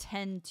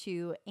tend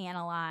to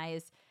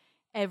analyze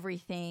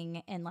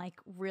everything and like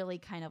really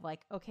kind of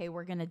like, okay,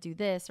 we're gonna do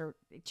this, or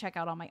check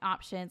out all my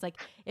options? Like,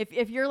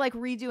 if you're like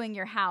redoing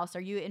your house,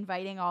 are you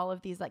inviting all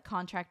of these like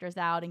contractors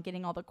out and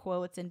getting all the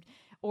quotes, and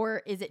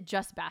or is it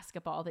just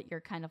basketball that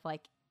you're kind of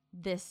like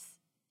this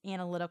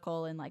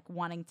analytical and like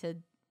wanting to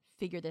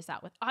figure this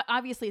out with?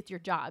 Obviously it's your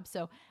job,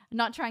 so I'm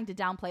not trying to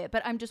downplay it,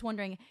 but I'm just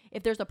wondering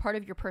if there's a part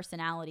of your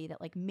personality that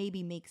like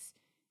maybe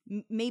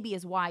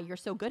is why you're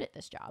so good at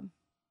this job.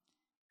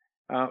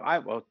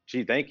 Well,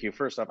 gee, thank you.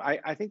 First off,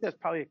 I think that's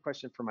probably a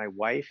question for my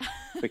wife,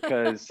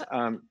 because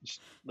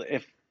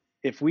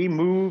if we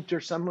moved or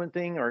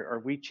something,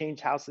 or we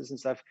changed houses and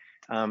stuff,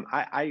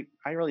 I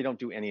really don't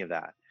do any of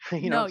that.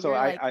 No, So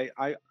you're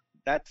like,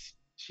 that's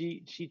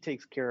she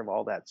takes care of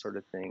all that sort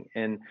of thing.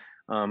 And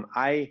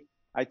I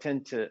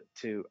tend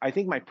to I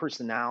think my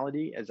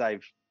personality, as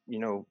I've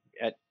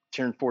at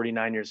turned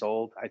 49 years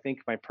old, I think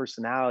my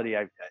personality,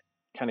 I've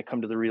kind of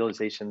come to the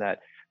realization that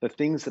the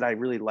things that I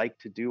really like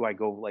to do, I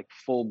go like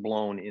full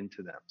blown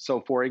into them.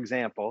 So for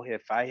example,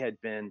 if I had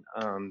been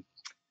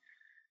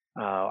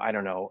I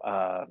don't know,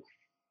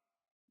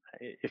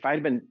 if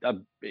I'd been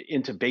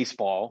into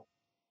baseball,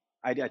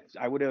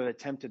 I would have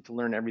attempted to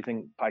learn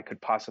everything I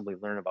could possibly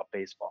learn about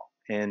baseball.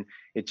 And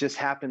it just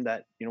happened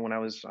that, when I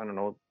was, I don't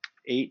know,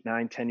 8,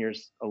 9, 10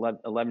 years,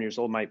 11 years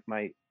old, my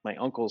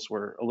uncles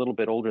were a little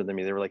bit older than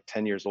me. They were like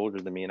 10 years older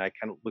than me. And I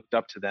kind of looked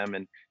up to them,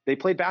 and they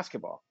played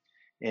basketball.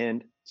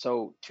 And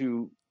so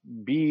to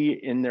be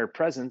in their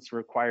presence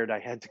required I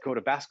had to go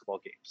to basketball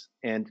games.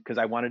 And because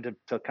I wanted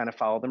to kind of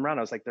follow them around,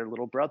 I was like their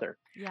little brother.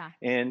 yeah,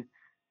 And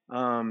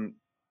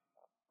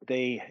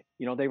they,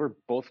 they were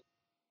both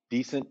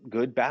decent,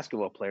 good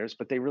basketball players,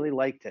 but they really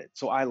liked it.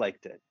 So I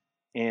liked it.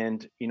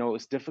 And, it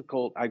was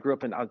difficult. I grew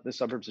up in the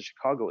suburbs of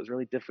Chicago. It was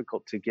really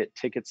difficult to get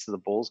tickets to the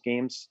Bulls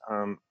games.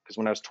 Because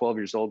when I was 12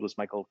 years old was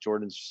Michael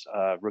Jordan's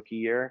rookie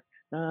year.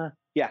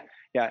 Yeah.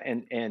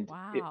 And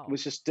wow,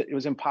 it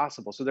was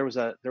impossible. So there was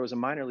a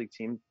minor league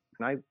team,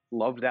 and I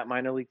loved that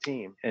minor league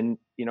team. And,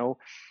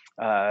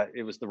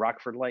 it was the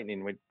Rockford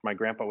Lightning. My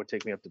grandpa would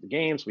take me up to the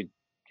games.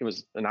 It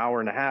was an hour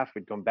and a half.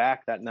 We'd come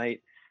back that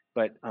night.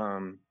 But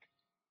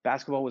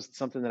basketball was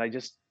something that I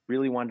just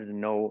really wanted to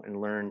know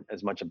and learn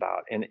as much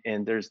about.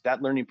 And there's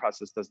that learning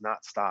process does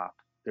not stop.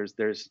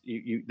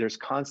 There's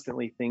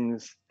constantly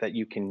things that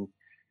you can.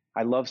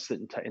 I love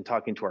sitting and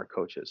talking to our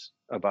coaches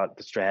about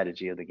the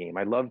strategy of the game.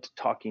 I loved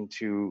talking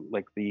to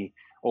like the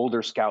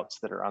older scouts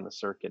that are on the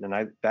circuit. And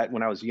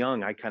when I was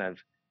young, I kind of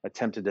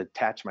attempted to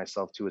attach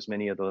myself to as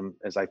many of them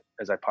as I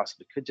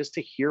possibly could, just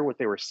to hear what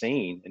they were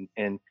saying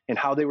and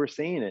how they were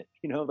saying it.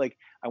 Like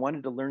I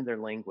wanted to learn their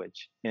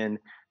language. And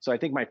so I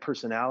think my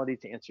personality,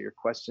 to answer your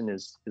question,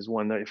 is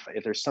one that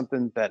if there's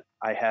something that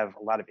I have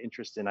a lot of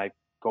interest in, I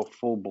go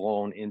full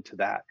blown into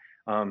that.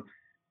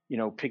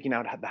 Picking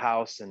out the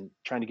house and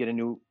trying to get a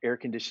new air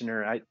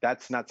conditioner,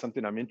 that's not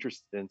something I'm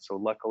interested in. So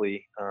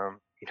luckily,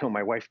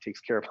 my wife takes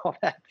care of all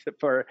that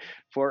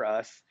for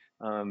us.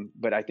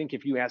 But I think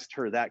if you asked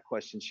her that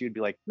question, she would be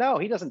like, no,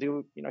 he doesn't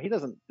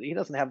he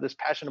doesn't have this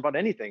passion about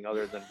anything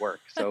other than work.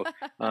 So,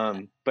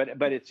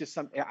 but it's just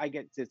something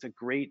it's a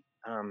great,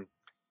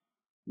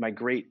 my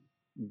great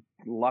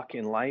luck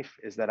in life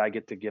is that I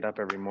get to get up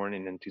every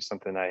morning and do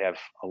something I have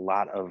a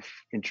lot of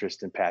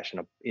interest and passion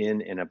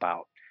in and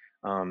about.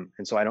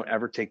 And so I don't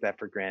ever take that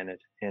for granted.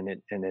 And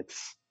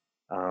it's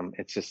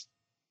just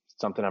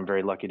something I'm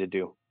very lucky to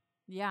do.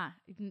 yeah.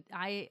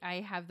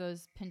 I have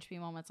those pinch me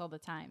moments all the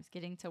time,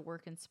 getting to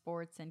work in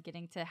sports and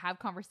getting to have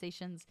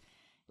conversations,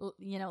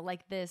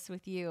 like this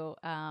with you.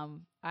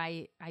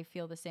 I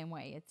feel the same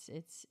way.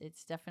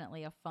 It's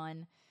definitely a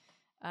fun,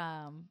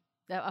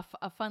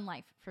 a fun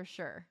life for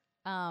sure.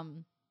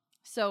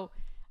 So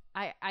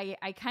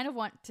I kind of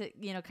want to,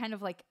 kind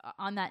of like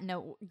on that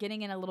note,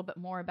 getting in a little bit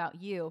more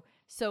about you.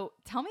 So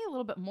tell me a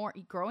little bit more,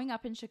 growing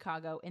up in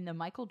Chicago in the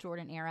Michael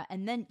Jordan era,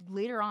 and then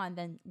later on,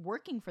 then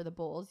working for the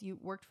Bulls. You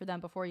worked for them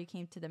before you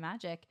came to the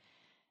Magic.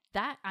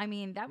 That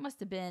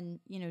must have been,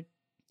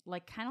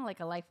 like kind of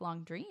like a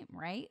lifelong dream,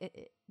 right?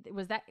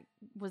 Was that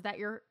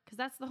because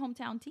that's the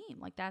hometown team.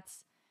 Like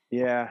that's.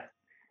 Yeah.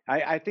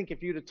 I think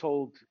if you'd have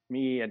told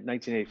me at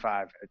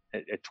 1985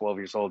 at 12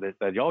 years old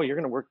that you're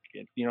going to work,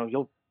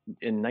 you'll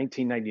in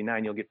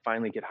 1999 you'll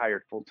finally get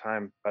hired full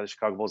time by the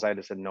Chicago Bulls, I'd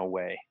have said no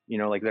way.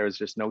 Like there was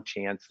just no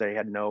chance. I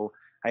had no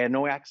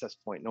access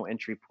point, no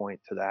entry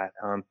point to that.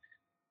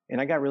 And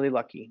I got really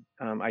lucky.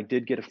 I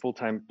did get a full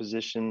time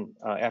position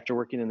after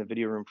working in the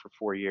video room for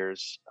 4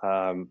 years,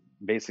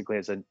 basically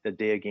as a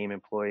day a game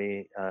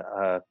employee.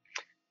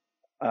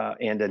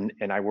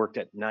 And I worked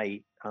at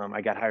night.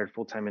 I got hired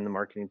full time in the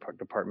marketing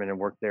department and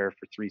worked there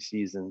for 3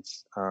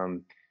 seasons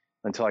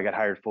until I got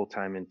hired full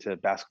time into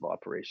basketball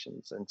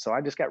operations. And so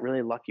I just got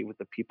really lucky with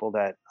the people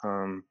that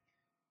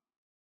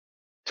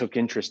took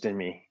interest in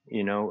me.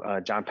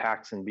 John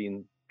Paxson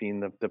being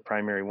the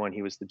primary one.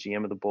 He was the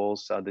GM of the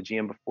Bulls. The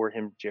GM before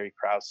him, Jerry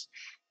Krause,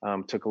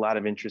 took a lot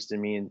of interest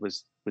in me and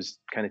was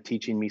kind of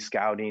teaching me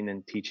scouting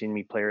and teaching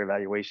me player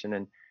evaluation.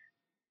 And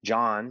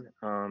John,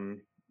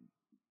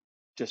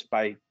 just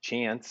by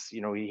chance,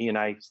 he and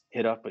I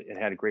hit up and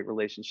had a great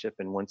relationship.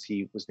 And once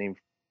he was named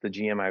the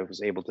GM, I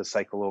was able to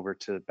cycle over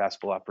to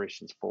basketball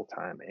operations full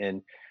time.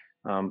 And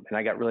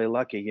I got really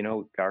lucky.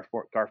 Gar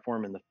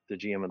Forman, the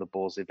GM of the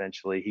Bulls,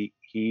 eventually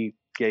he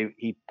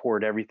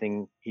poured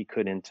everything he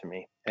could into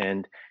me.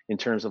 And in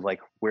terms of like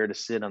where to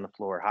sit on the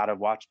floor, how to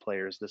watch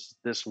players,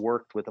 this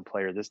worked with a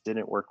player, this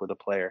didn't work with a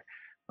player.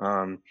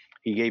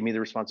 He gave me the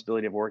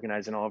responsibility of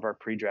organizing all of our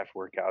pre-draft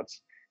workouts.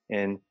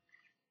 And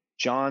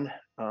John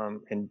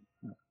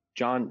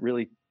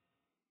really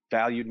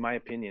valued my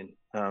opinion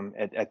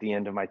at the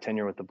end of my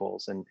tenure with the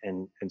Bulls,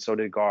 and so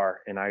did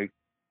Gar. And I,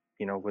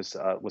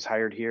 was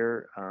hired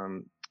here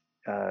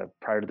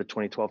prior to the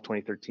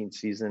 2012-2013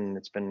 season.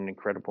 It's been an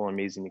incredible,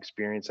 amazing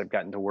experience. I've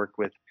gotten to work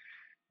with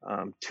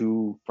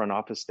 2 front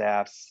office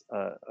staffs,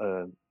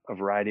 a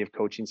variety of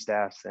coaching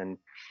staffs, and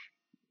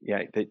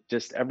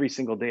just every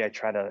single day I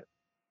try to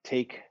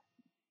take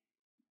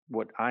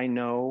what I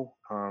know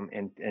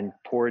and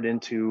pour it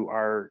into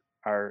our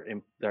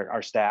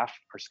staff,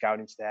 our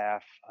scouting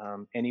staff,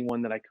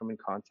 anyone that I come in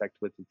contact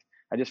with.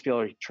 I just feel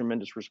a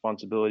tremendous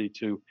responsibility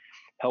to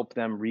help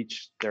them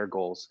reach their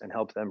goals and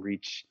help them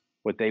reach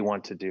what they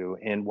want to do.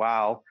 And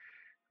while,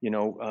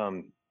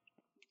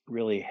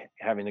 really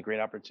having the great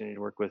opportunity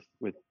to work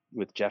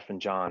with Jeff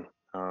and John,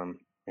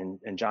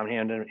 and John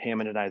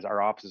Hammond and I's, our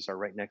offices are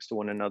right next to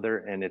one another,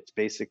 and it's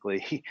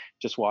basically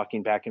just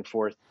walking back and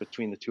forth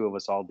between the two of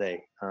us all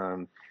day,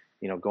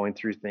 going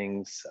through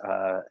things,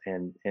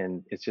 and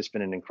it's just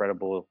been an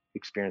incredible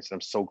experience that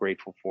I'm so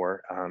grateful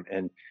for,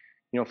 and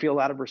feel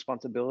a lot of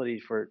responsibility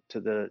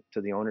to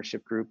the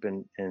ownership group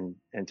and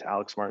to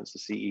Alex Martins, the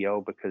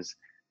CEO, because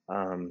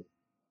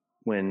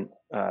when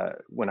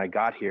I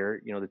got here,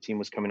 the team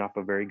was coming off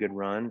a very good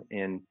run,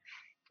 and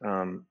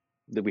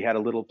that we had a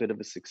little bit of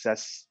a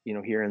success,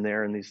 here and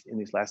there in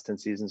these last 10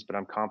 seasons, but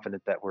I'm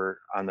confident that we're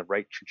on the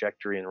right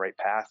trajectory and the right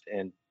path.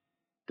 And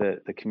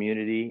the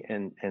community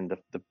and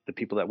the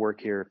people that work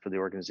here for the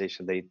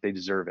organization, they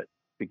deserve it,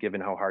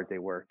 given how hard they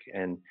work.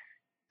 And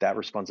that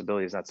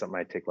responsibility is not something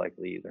I take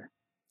lightly either.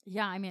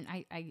 Yeah. I mean,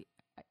 I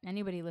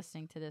anybody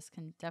listening to this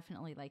can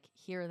definitely like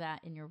hear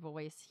that in your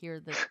voice, hear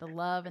the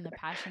love and the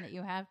passion that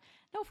you have.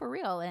 No, for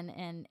real.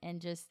 And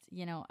just,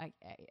 I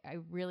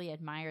really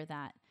admire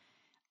that.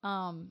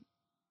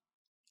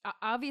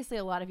 Obviously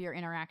a lot of your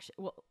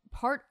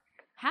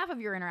half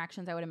of your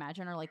interactions, I would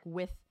imagine, are like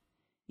with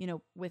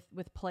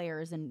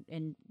players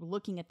and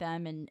looking at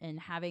them and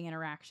having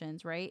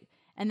interactions. Right.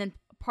 And then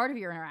part of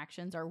your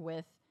interactions are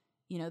with,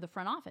 the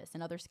front office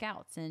and other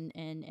scouts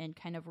and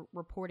kind of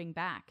reporting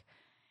back.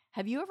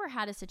 Have you ever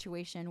had a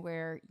situation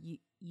where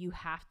you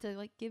have to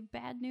like give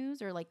bad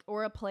news,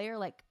 or a player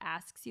like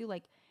asks you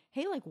like,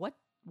 hey, like what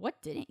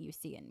didn't you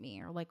see in me?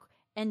 Or like,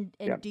 and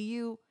yeah.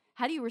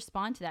 How do you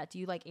respond to that? Do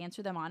you like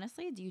answer them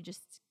honestly? Do you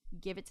just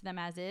give it to them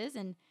as is?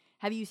 And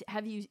have you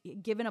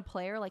given a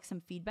player like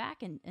some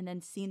feedback and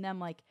then seen them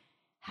like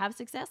have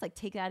success, like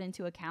take that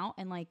into account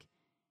and like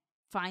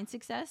find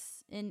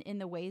success in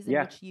the ways in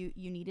which you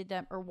needed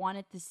them or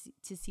wanted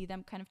to see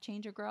them kind of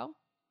change or grow?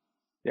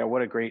 Yeah,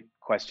 what a great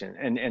question.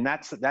 And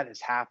that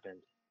has happened.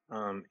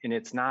 And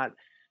it's not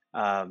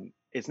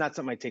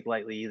something I take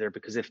lightly either,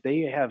 because if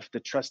they have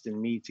the trust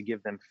in me to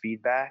give them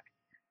feedback,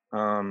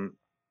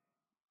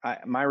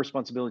 my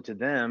responsibility to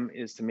them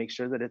is to make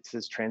sure that it's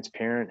as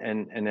transparent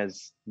and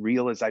as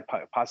real as I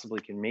possibly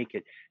can make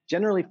it.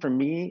 Generally, for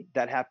me,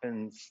 that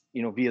happens,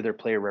 via their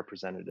player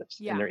representatives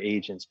and their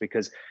agents,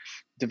 because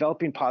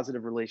developing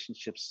positive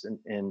relationships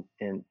and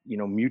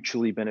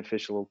mutually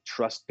beneficial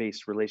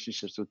trust-based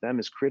relationships with them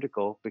is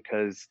critical,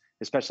 because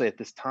especially at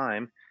this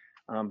time,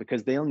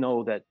 because they'll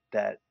know that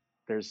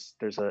there's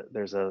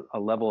a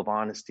level of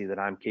honesty that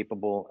I'm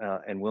capable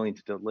and willing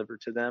to deliver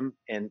to them,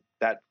 and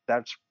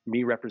that's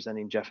me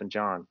representing Jeff and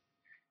John.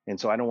 And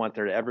so I don't want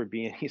there to ever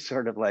be any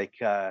sort of like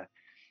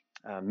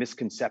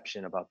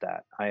misconception about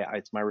that.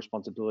 It's my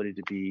responsibility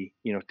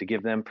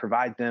to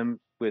provide them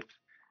with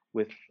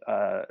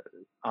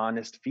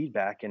honest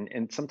feedback,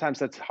 and sometimes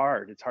that's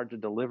hard. It's hard to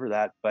deliver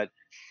that, but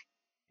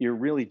you're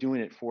really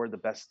doing it for the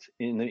best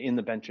in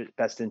the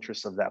best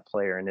interest of that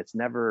player. And it's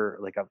never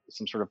like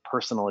some sort of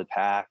personal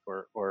attack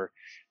or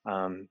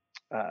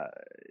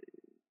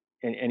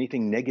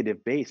anything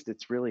negative based.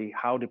 It's really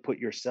how to put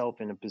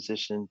yourself in a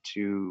position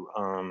to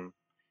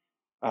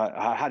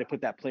how to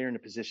put that player in a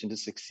position to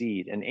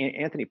succeed. And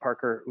Anthony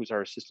Parker, who's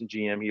our assistant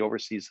GM, he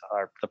oversees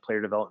the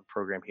player development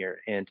program here,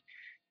 and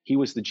he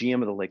was the GM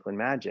of the Lakeland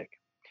Magic,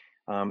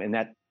 and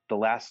that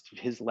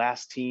his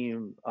last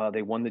team,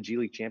 they won the G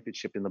League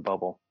championship in the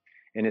bubble.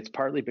 And it's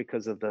partly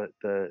because of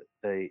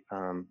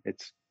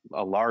it's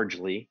a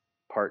largely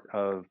part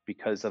of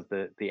because of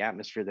the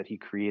atmosphere that he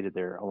created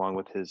there, along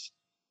with his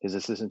his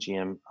assistant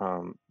GM,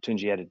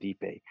 Tunji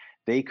Adedipe,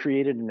 they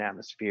created an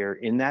atmosphere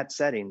in that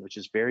setting, which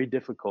is very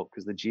difficult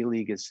because the G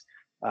League is,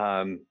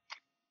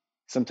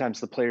 sometimes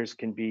the players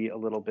can be a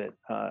little bit,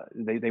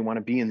 they want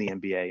to be in the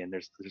NBA, and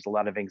there's a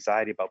lot of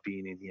anxiety about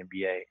being in the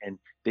NBA. And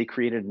they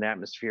created an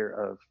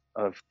atmosphere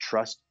of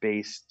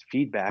trust-based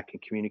feedback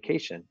and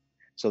communication.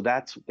 So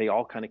they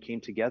all kind of came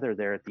together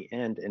there at the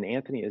end. And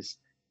Anthony is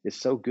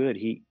so good.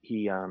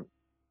 He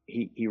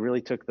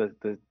really took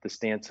the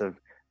stance of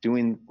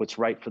doing what's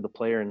right for the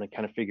player and then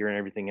kind of figuring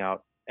everything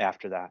out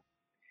after that.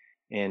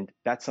 And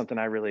that's something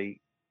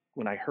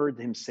when I heard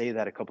him say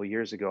that a couple of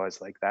years ago, I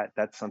was like,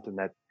 that's something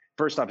that,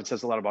 first off, it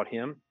says a lot about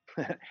him.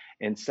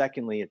 And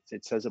secondly,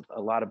 it says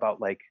a lot about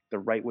like the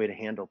right way to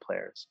handle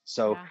players.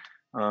 So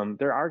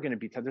there are going to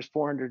be,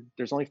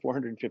 there's only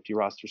 450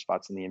 roster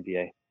spots in the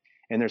NBA.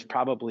 And there's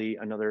probably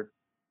another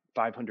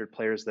 500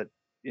 players that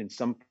in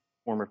some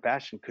form or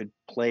fashion could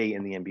play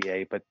in the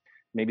NBA, but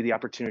maybe the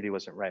opportunity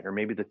wasn't right, or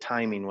maybe the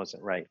timing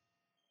wasn't right.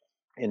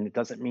 And it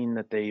doesn't mean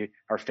that they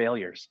are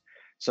failures.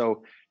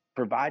 So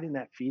providing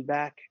that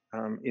feedback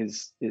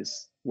is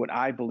what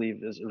I believe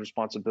is a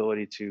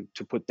responsibility to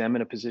put them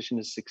in a position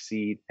to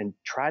succeed and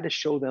try to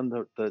show them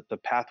the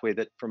pathway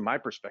that, from my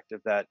perspective,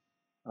 that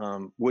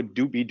would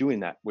be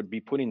doing that, would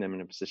be putting them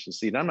in a position to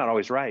succeed. I'm not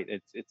always right.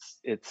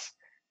 It's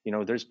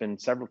there's been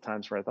several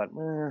times where I thought,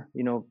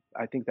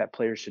 I think that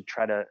players should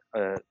try to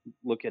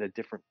look at a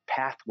different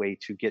pathway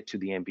to get to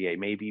the NBA,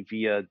 maybe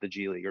via the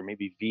G League or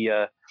maybe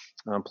via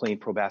playing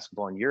pro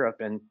basketball in Europe.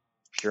 And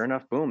sure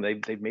enough, boom,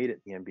 they've made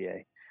it in the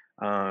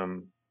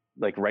NBA,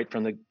 like right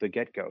from the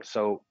get-go.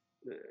 So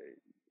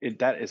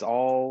that is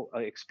all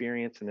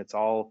experience, and it's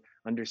all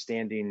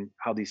understanding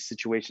how these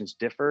situations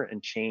differ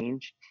and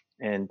change.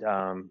 And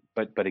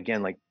but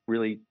again, like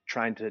really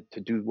trying to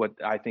do what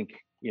I think,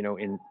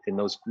 in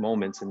those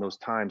moments, in those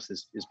times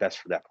is best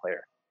for that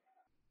player.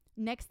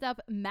 Next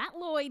up, Matt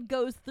Lloyd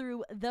goes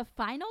through the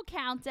final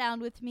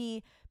countdown with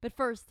me. But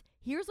first,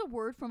 here's a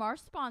word from our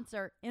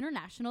sponsor,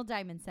 International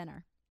Diamond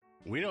Center.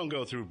 We don't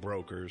go through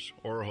brokers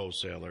or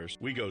wholesalers.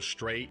 We go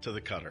straight to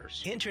the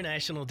cutters.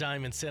 International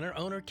Diamond Center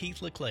owner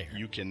Keith LeClaire.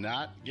 You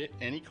cannot get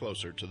any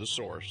closer to the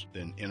source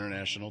than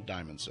International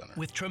Diamond Center.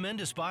 With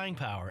tremendous buying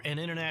power and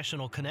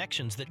international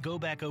connections that go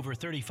back over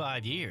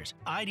 35 years,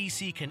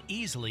 IDC can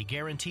easily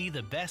guarantee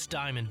the best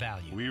diamond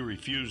value. We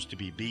refuse to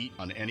be beat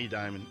on any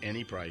diamond,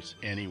 any price,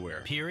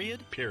 anywhere.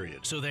 Period?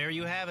 Period. So there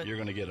you have it. You're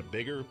going to get a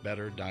bigger,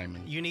 better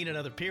diamond. You need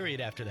another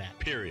period after that.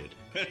 Period.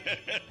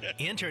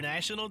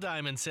 International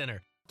Diamond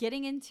Center.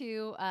 Getting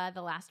into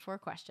the last 4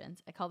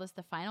 questions. I call this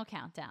the final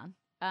countdown.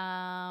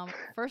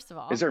 First of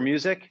all, is there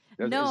music?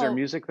 No, is there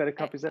music that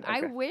accompanies it? Okay.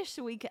 I wish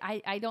we could.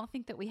 I don't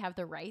think that we have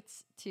the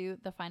rights to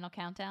the final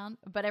countdown,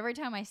 but every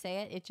time I say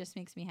it, it just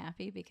makes me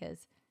happy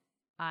because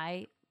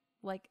I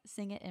like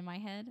sing it in my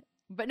head.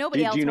 But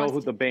nobody else. Do you know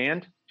wants the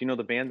band? Do you know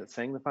the band that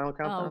sang the final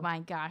countdown? Oh my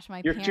gosh,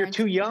 you're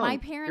too young. My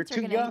parents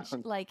are gonna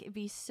like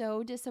be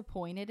so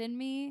disappointed in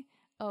me.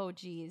 Oh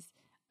geez.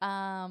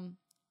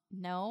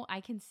 No,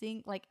 I can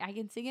sing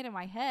it in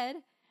my head.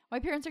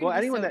 My parents are going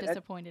to be so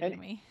disappointed in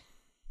me.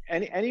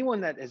 Anyone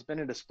that has been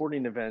at a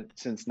sporting event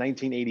since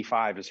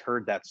 1985 has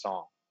heard that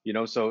song.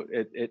 So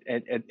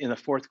it in the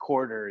fourth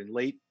quarter, in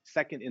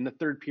the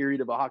third period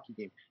of a hockey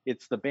game,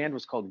 the band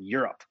was called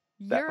Europe.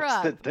 That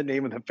was the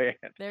name of the band.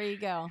 There you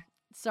go.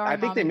 Sorry, I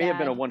think Mom they and may Dad. have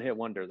been a one-hit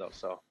wonder though.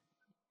 So.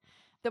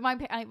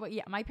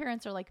 My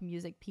parents are like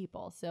music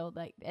people, so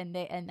like, and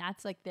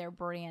that's like their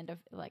brand of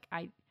like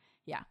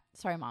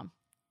sorry, Mom.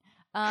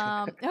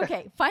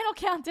 Okay, final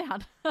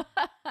countdown.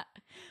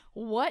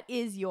 What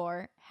is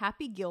your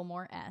Happy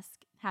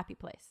Gilmore-esque happy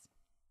place?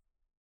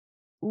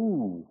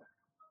 Ooh.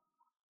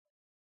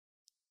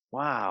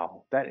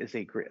 Wow,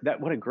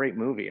 what a great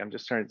movie. I'm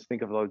just trying to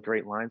think of those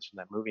great lines from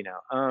that movie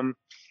now.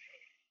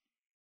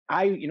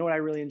 What I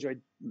really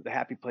enjoyed, the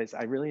happy place.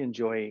 I really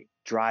enjoy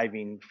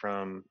driving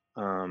from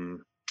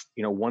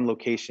one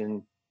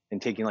location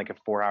and taking like a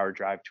 4-hour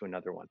drive to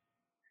another one.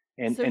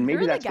 And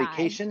maybe that's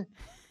vacation.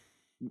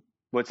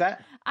 What's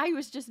that? I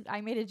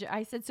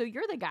said, so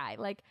you're the guy.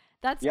 Like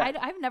that's, yeah.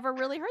 I've never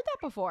really heard that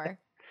before.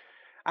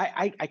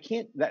 I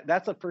can't,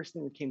 that's the first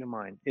thing that came to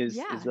mind is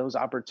those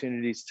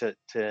opportunities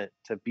to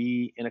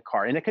be in a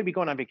car. And it could be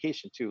going on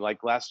vacation too.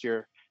 Like last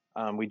year,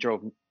 we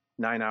drove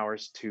 9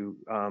 hours to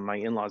my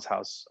in-laws'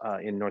 house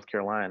in North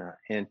Carolina.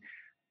 And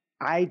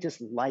I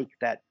just like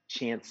that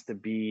chance to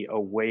be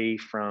away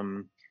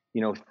from,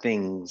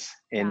 things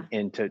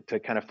and to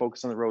kind of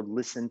focus on the road,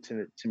 listen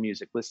to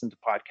music, listen to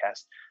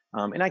podcasts.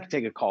 And I could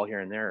take a call here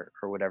and there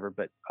or whatever,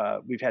 but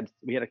we had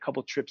a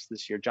couple trips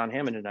this year. John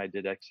Hammond and I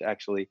did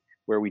actually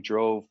where we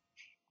drove,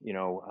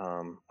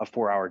 a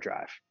 4-hour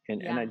drive,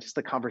 and I just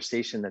the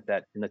conversation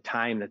that and the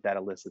time that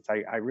elicits.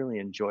 I really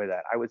enjoy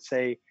that. I would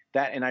say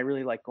that, and I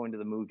really like going to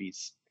the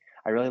movies.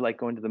 I really like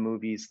going to the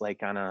movies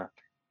like on a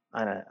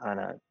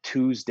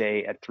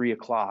Tuesday at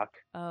 3:00.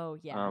 Oh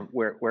yeah.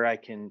 Where I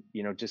can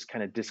just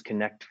kind of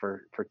disconnect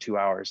for 2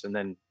 hours and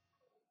then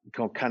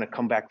kind of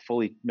come back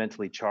fully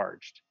mentally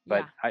charged.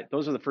 But Yeah.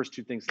 those are the first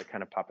two things that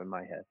kind of pop in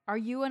my head. Are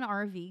you an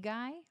RV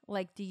guy?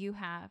 Like, do you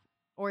have,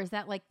 or is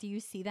that like, do you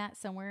see that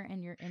somewhere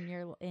in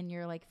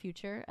your like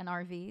future, an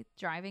RV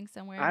driving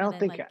somewhere I and don't then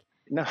think, like,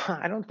 no,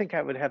 I don't think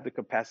I would have the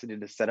capacity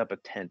to set up a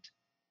tent,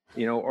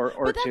 or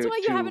but that's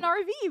why you have an to,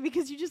 RV,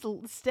 because you just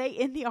stay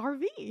in the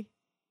RV.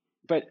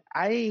 but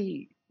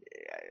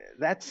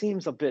that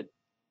seems a bit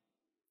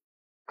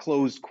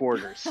closed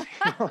quarters,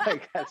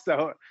 like that.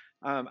 So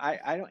I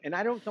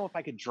don't know if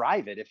I could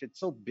drive it if it's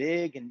so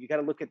big and you got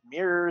to look at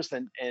mirrors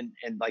and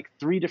like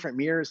 3 different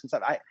mirrors and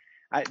stuff.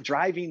 I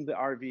driving the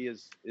RV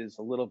is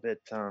a little bit,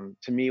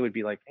 to me would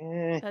be like,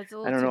 That's a I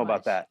little don't too know much.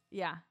 about that.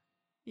 Yeah.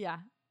 Yeah.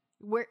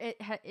 Where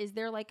is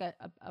there like a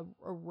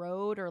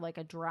road or like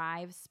a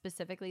drive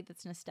specifically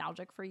that's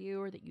nostalgic for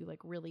you or that you like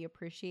really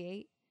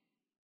appreciate?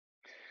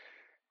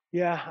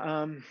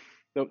 Yeah.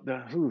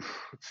 Let's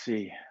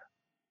see.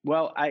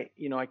 Well, I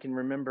can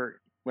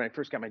remember when I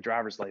first got my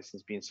driver's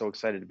license, being so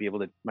excited to be able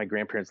to. My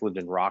grandparents lived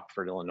in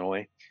Rockford,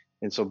 Illinois,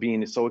 and so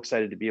being so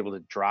excited to be able to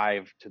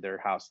drive to their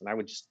house, and I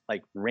would just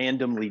like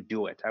randomly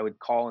do it. I would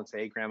call and say,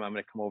 "Hey, Grandma, I'm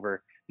going to come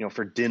over,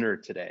 for dinner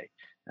today,"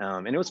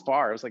 and it was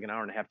far. It was like an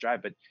hour and a half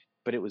drive,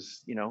 but it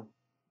was,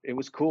 it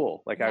was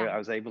cool. Like Yeah. I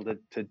was able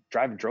to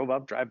drove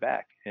up, drive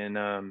back, and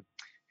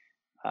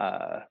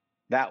uh,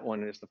 that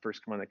one is the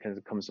first one that kind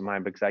of comes to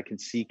mind because I can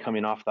see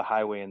coming off the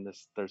highway, and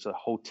there's a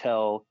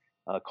hotel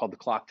called the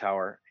Clock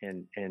Tower,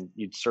 and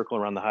you'd circle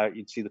around the highway,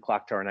 you'd see the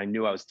clock tower, and I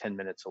knew I was 10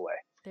 minutes away.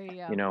 There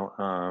you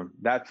go.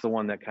 That's the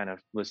one that kind of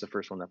was the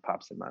first one that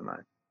pops in my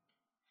mind.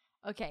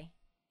 Okay.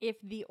 If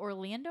the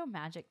Orlando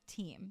Magic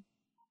team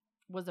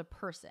was a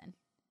person,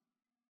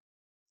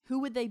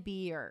 who would they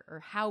be,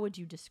 or how would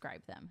you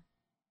describe them?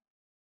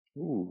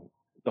 Ooh,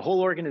 the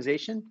whole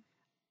organization?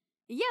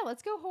 Yeah,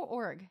 let's go whole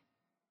org.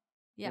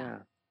 Yeah.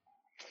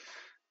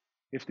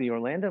 If the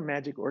Orlando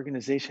Magic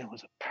organization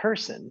was a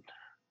person,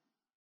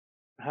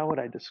 how would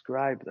I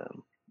describe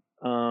them?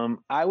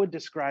 I would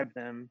describe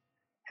them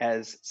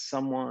as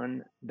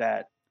someone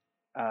that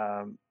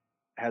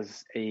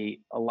has a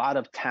lot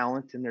of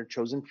talent in their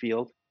chosen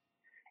field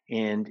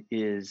and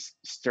is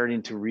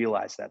starting to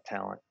realize that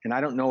talent. And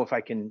I don't know if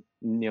I can,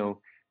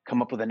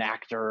 come up with an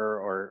actor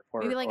or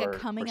Maybe like a or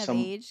coming of some.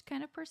 age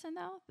kind of person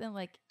though. Then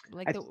like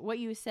I, what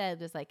you said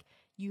was like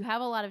you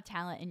have a lot of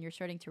talent and you're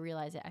starting to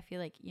realize it. I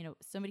feel like,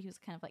 somebody who's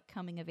kind of like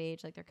coming of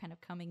age, like they're kind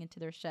of coming into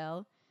their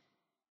shell.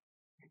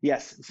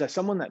 Yes, so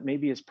someone that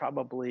maybe is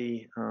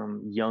probably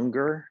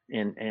younger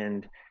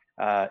and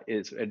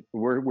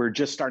we're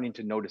just starting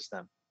to notice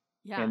them.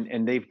 Yeah.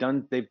 And they've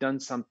done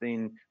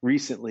something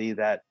recently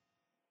that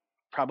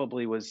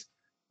probably was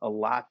a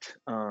lot,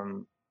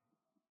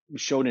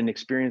 showed an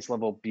experience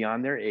level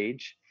beyond their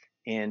age,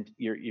 and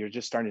you're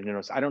just starting to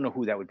notice. I don't know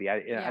who that would be.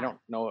 I don't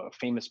know a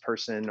famous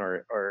person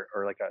or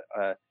like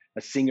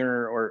a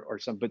singer or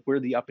something, but we're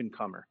the up and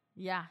comer.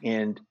 Yeah.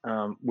 And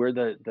we're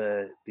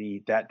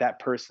that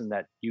person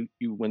that you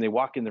when they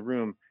walk in the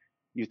room,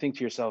 you think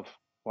to yourself,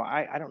 well,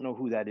 I don't know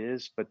who that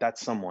is, but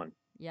that's someone.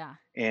 Yeah.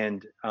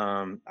 And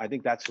I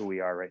think that's who we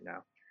are right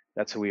now.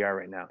 That's who we are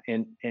right now.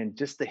 And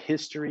just the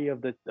history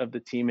of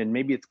the team, and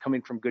maybe it's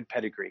coming from good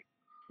pedigree,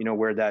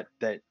 where that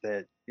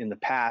in the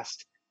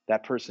past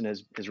that person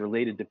is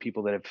related to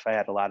people that have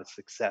had a lot of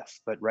success.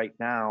 But right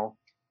now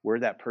we're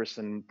that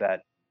person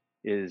that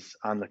is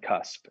on the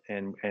cusp,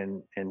 and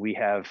we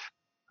have,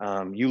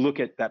 you look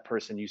at that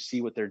person, you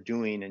see what they're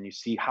doing, and you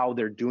see how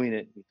they're doing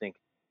it, and you think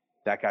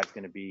that guy's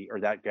going to be, or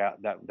that guy,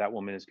 that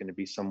woman is going to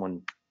be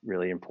someone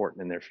really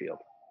important in their field.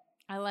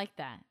 I like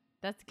that.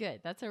 That's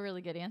good. That's a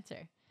really good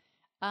answer.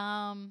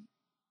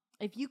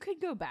 If you could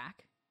go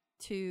back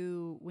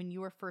to when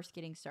you were first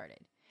getting started,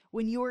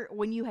 when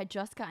you had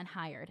just gotten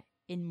hired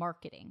in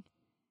marketing,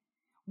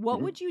 what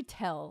Mm-hmm. would you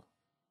tell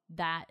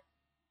that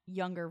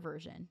younger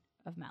version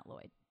of Matt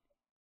Lloyd?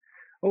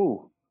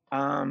 Oh,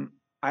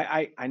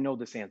 I know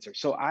this answer.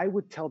 So I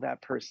would tell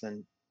that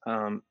person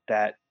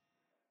that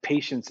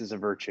patience is a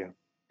virtue,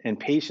 and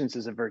patience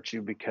is a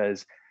virtue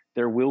because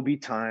there will be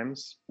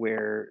times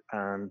where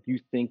you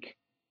think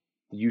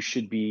you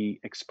should be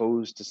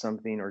exposed to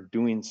something or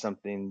doing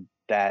something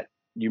that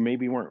you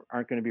maybe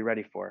aren't going to be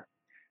ready for.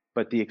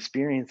 But the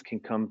experience can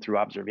come through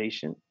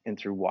observation and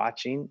through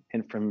watching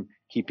and from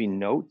keeping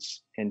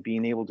notes and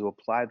being able to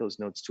apply those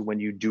notes to when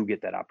you do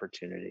get that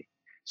opportunity.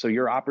 So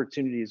your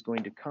opportunity is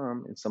going to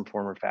come in some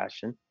form or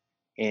fashion,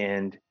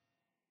 and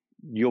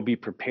you'll be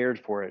prepared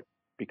for it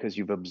because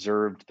you've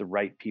observed the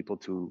right people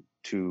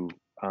to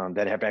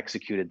that have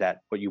executed that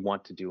what you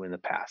want to do in the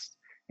past,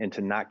 and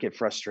to not get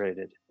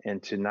frustrated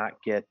and to not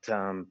get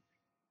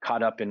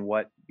caught up in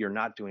what you're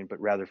not doing, but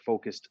rather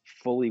focused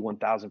fully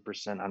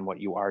 1000% on what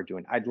you are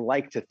doing. I'd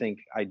like to think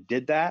I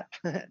did that,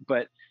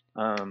 but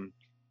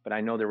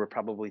I know there were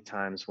probably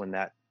times when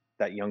that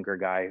younger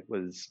guy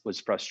was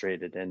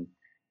frustrated and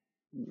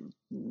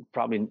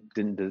probably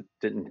didn't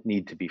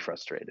need to be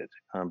frustrated,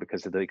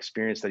 because of the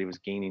experience that he was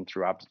gaining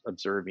through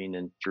observing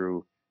and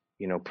through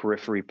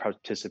periphery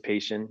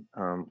participation,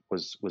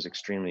 was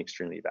extremely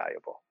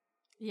valuable.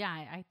 Yeah,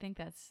 I think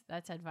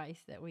that's advice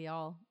that we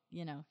all,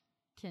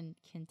 can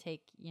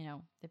take,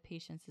 the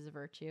patience is a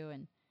virtue,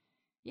 and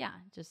yeah,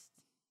 just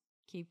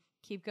keep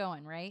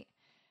going, right?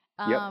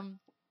 Yep.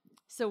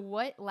 So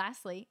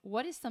lastly,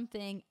 what is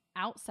something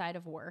outside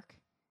of work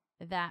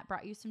that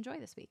brought you some joy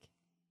this week?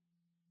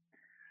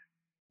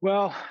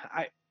 Well,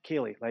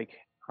 Kailey,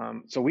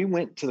 so we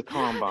went to the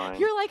combine.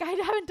 You're like, I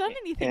haven't done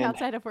anything and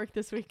outside of work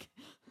this week.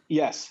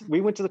 yes,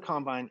 we went to the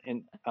combine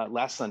and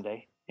last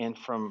Sunday, and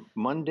from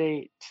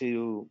Monday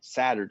to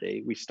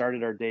Saturday, we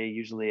started our day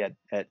usually at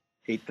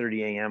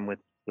 8:30 a.m. with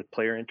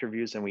player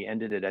interviews, and we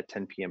ended it at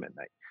 10 p.m. at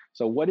night.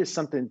 So what is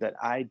something that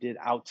I did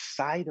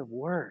outside of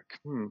work?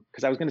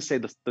 Because I was going to say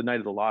the night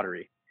of the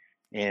lottery,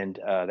 and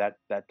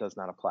that does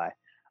not apply.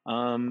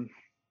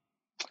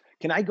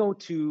 Can I go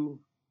to?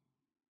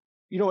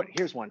 You know what?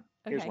 Here's one.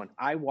 Here's Okay. one.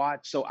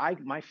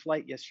 My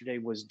flight yesterday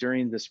was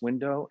during this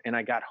window, and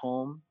I got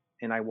home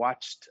and I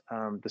watched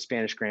the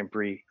Spanish Grand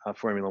Prix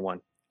Formula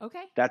One.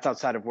 Okay. That's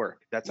outside of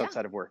work. Yeah.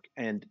 Outside of work.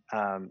 And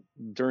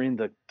during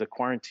the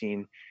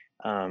quarantine,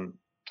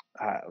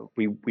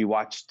 we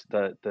watched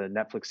the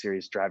Netflix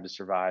series Drive to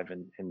Survive,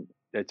 and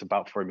it's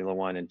about Formula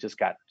One, and just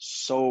got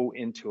so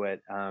into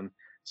it.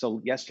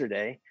 So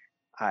yesterday,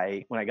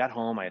 when I got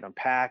home, I had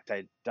unpacked,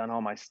 I'd done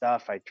all my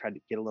stuff. I tried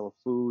to get a little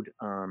food,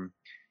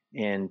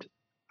 and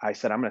I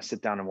said, I'm going to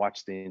sit down and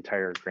watch the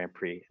entire Grand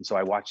Prix. And so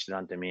I watched it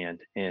on demand,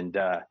 and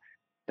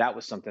that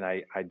was something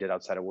I did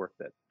outside of work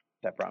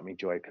that brought me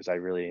joy, because I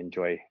really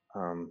enjoy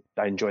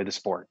the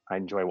sport. I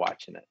enjoy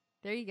watching it.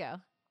 There you go.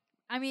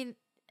 I mean,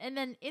 and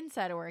then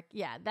inside of work,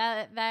 yeah,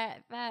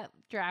 that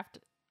draft.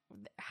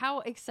 How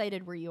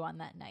excited were you on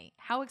that night?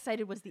 How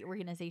excited was the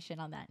organization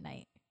on that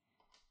night?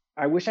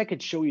 I wish I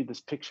could show you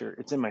this picture.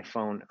 It's in my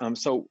phone.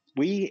 So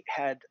we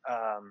had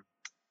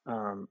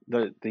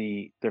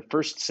the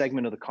first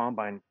segment of the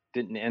combine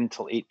didn't end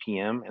till 8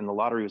 p.m. and the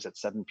lottery was at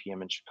 7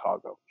 p.m. in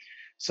Chicago.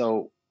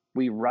 So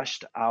we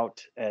rushed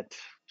out at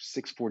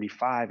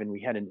 6:45, and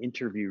we had an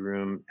interview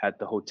room at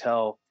the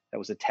hotel that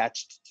was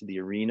attached to the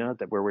arena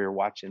where we were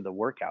watching the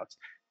workouts.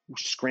 We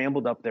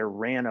scrambled up there,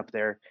 ran up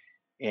there,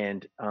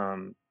 and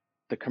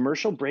the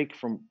commercial break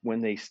from when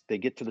they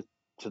get to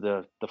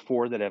the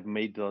four that have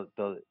made the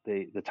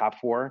top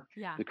four.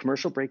 Yeah. The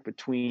commercial break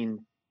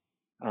between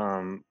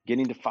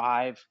getting to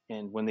 5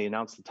 and when they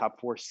announced the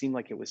top 4 seemed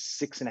like it was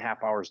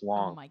 6.5 hours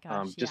long. Oh my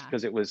gosh, just yeah.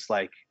 because it was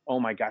like, oh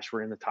my gosh,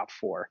 we're in the top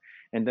 4,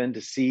 and then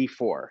to see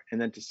 4, and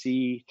then to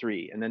see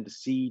 3, and then to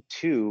see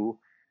 2.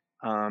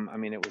 I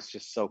mean, it was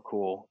just so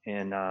cool.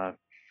 And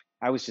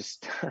I was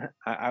just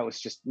I was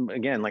just,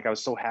 again, like, I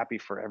was so happy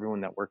for everyone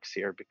that works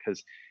here,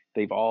 because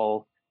they've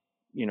all,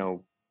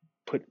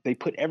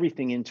 put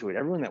everything into it.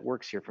 Everyone that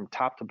works here from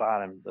top to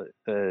bottom,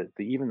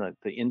 even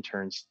the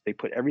interns, they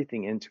put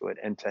everything into it.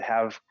 And to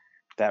have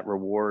that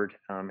reward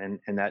and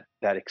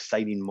that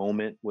exciting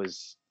moment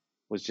was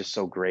just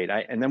so great.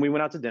 And then we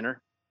went out to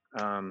dinner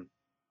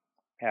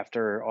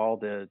after all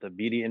the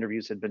media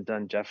interviews had been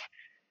done. Jeff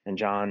and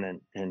John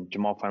and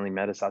Jamal finally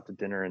met us out to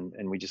dinner,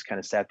 and we just kind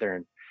of sat there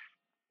and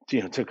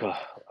took a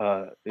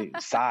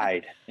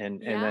side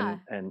and Yeah.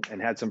 and then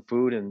had some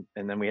food, and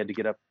then we had to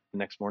get up the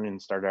next morning and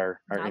start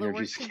our Now the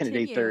interviews work again at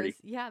 8:30. continues.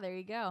 Yeah, there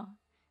you go.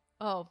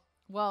 Oh,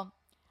 well,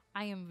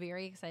 I am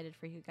very excited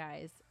for you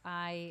guys.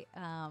 I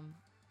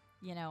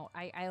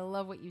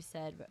love what you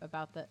said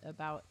about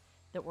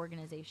the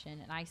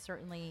organization, and I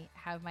certainly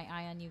have my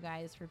eye on you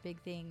guys for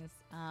big things.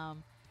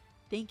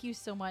 Thank you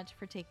so much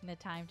for taking the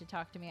time to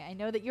talk to me. I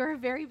know that you're a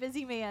very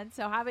busy man,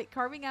 so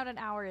carving out an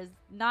hour is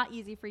not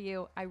easy for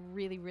you. I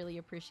really, really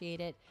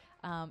appreciate it,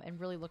 and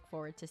really look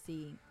forward to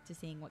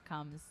seeing what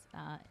comes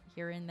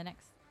here in the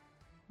next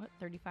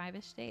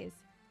 35-ish days.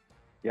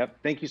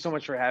 Yep. Thank you so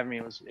much for having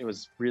me. It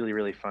was really,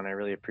 really fun. I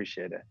really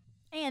appreciate it.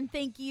 And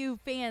thank you,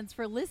 fans,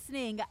 for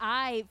listening.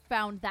 I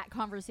found that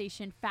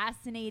conversation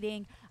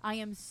fascinating. I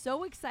am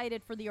so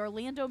excited for the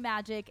Orlando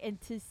Magic and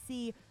to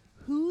see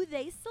who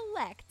they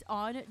select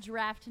on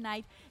draft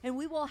night. And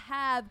we will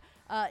have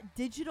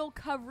digital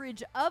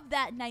coverage of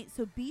that night,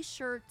 so be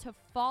sure to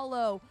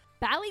follow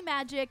Bally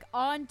Magic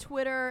on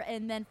Twitter,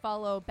 and then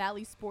follow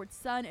Bally Sports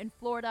Sun in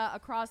Florida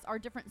across our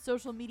different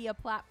social media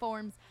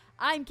platforms.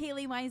 I'm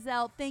Kailey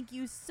Mizelle. Thank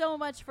you so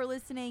much for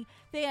listening.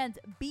 Fans,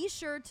 be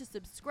sure to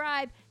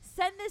subscribe.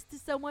 Send this to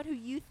someone who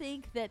you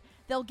think that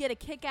they'll get a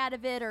kick out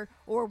of it,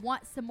 or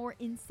want some more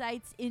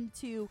insights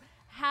into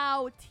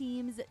how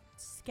teams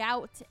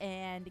scout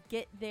and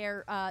get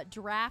their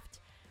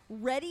draft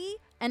ready.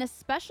 And a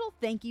special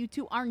thank you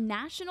to our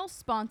national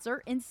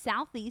sponsor in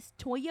Southeast,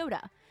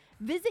 Toyota.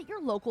 Visit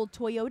your local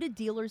Toyota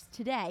dealers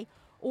today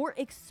or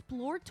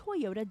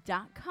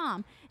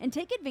exploretoyota.com and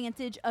take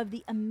advantage of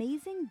the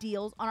amazing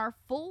deals on our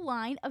full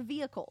line of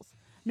vehicles.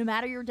 No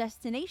matter your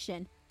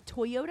destination,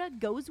 Toyota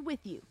goes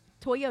with you.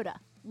 Toyota,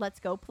 let's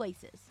go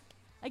places.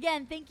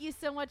 Again, thank you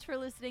so much for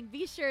listening.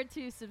 Be sure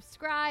to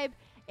subscribe,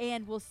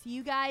 and we'll see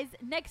you guys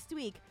next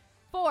week.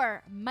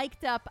 For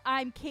Mic'd Up,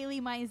 I'm Kailey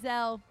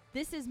Mizelle.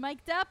 This is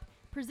Mic'd Up,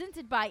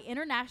 presented by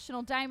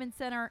International Diamond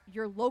Center,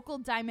 your local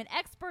diamond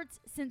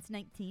experts since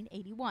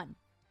 1981.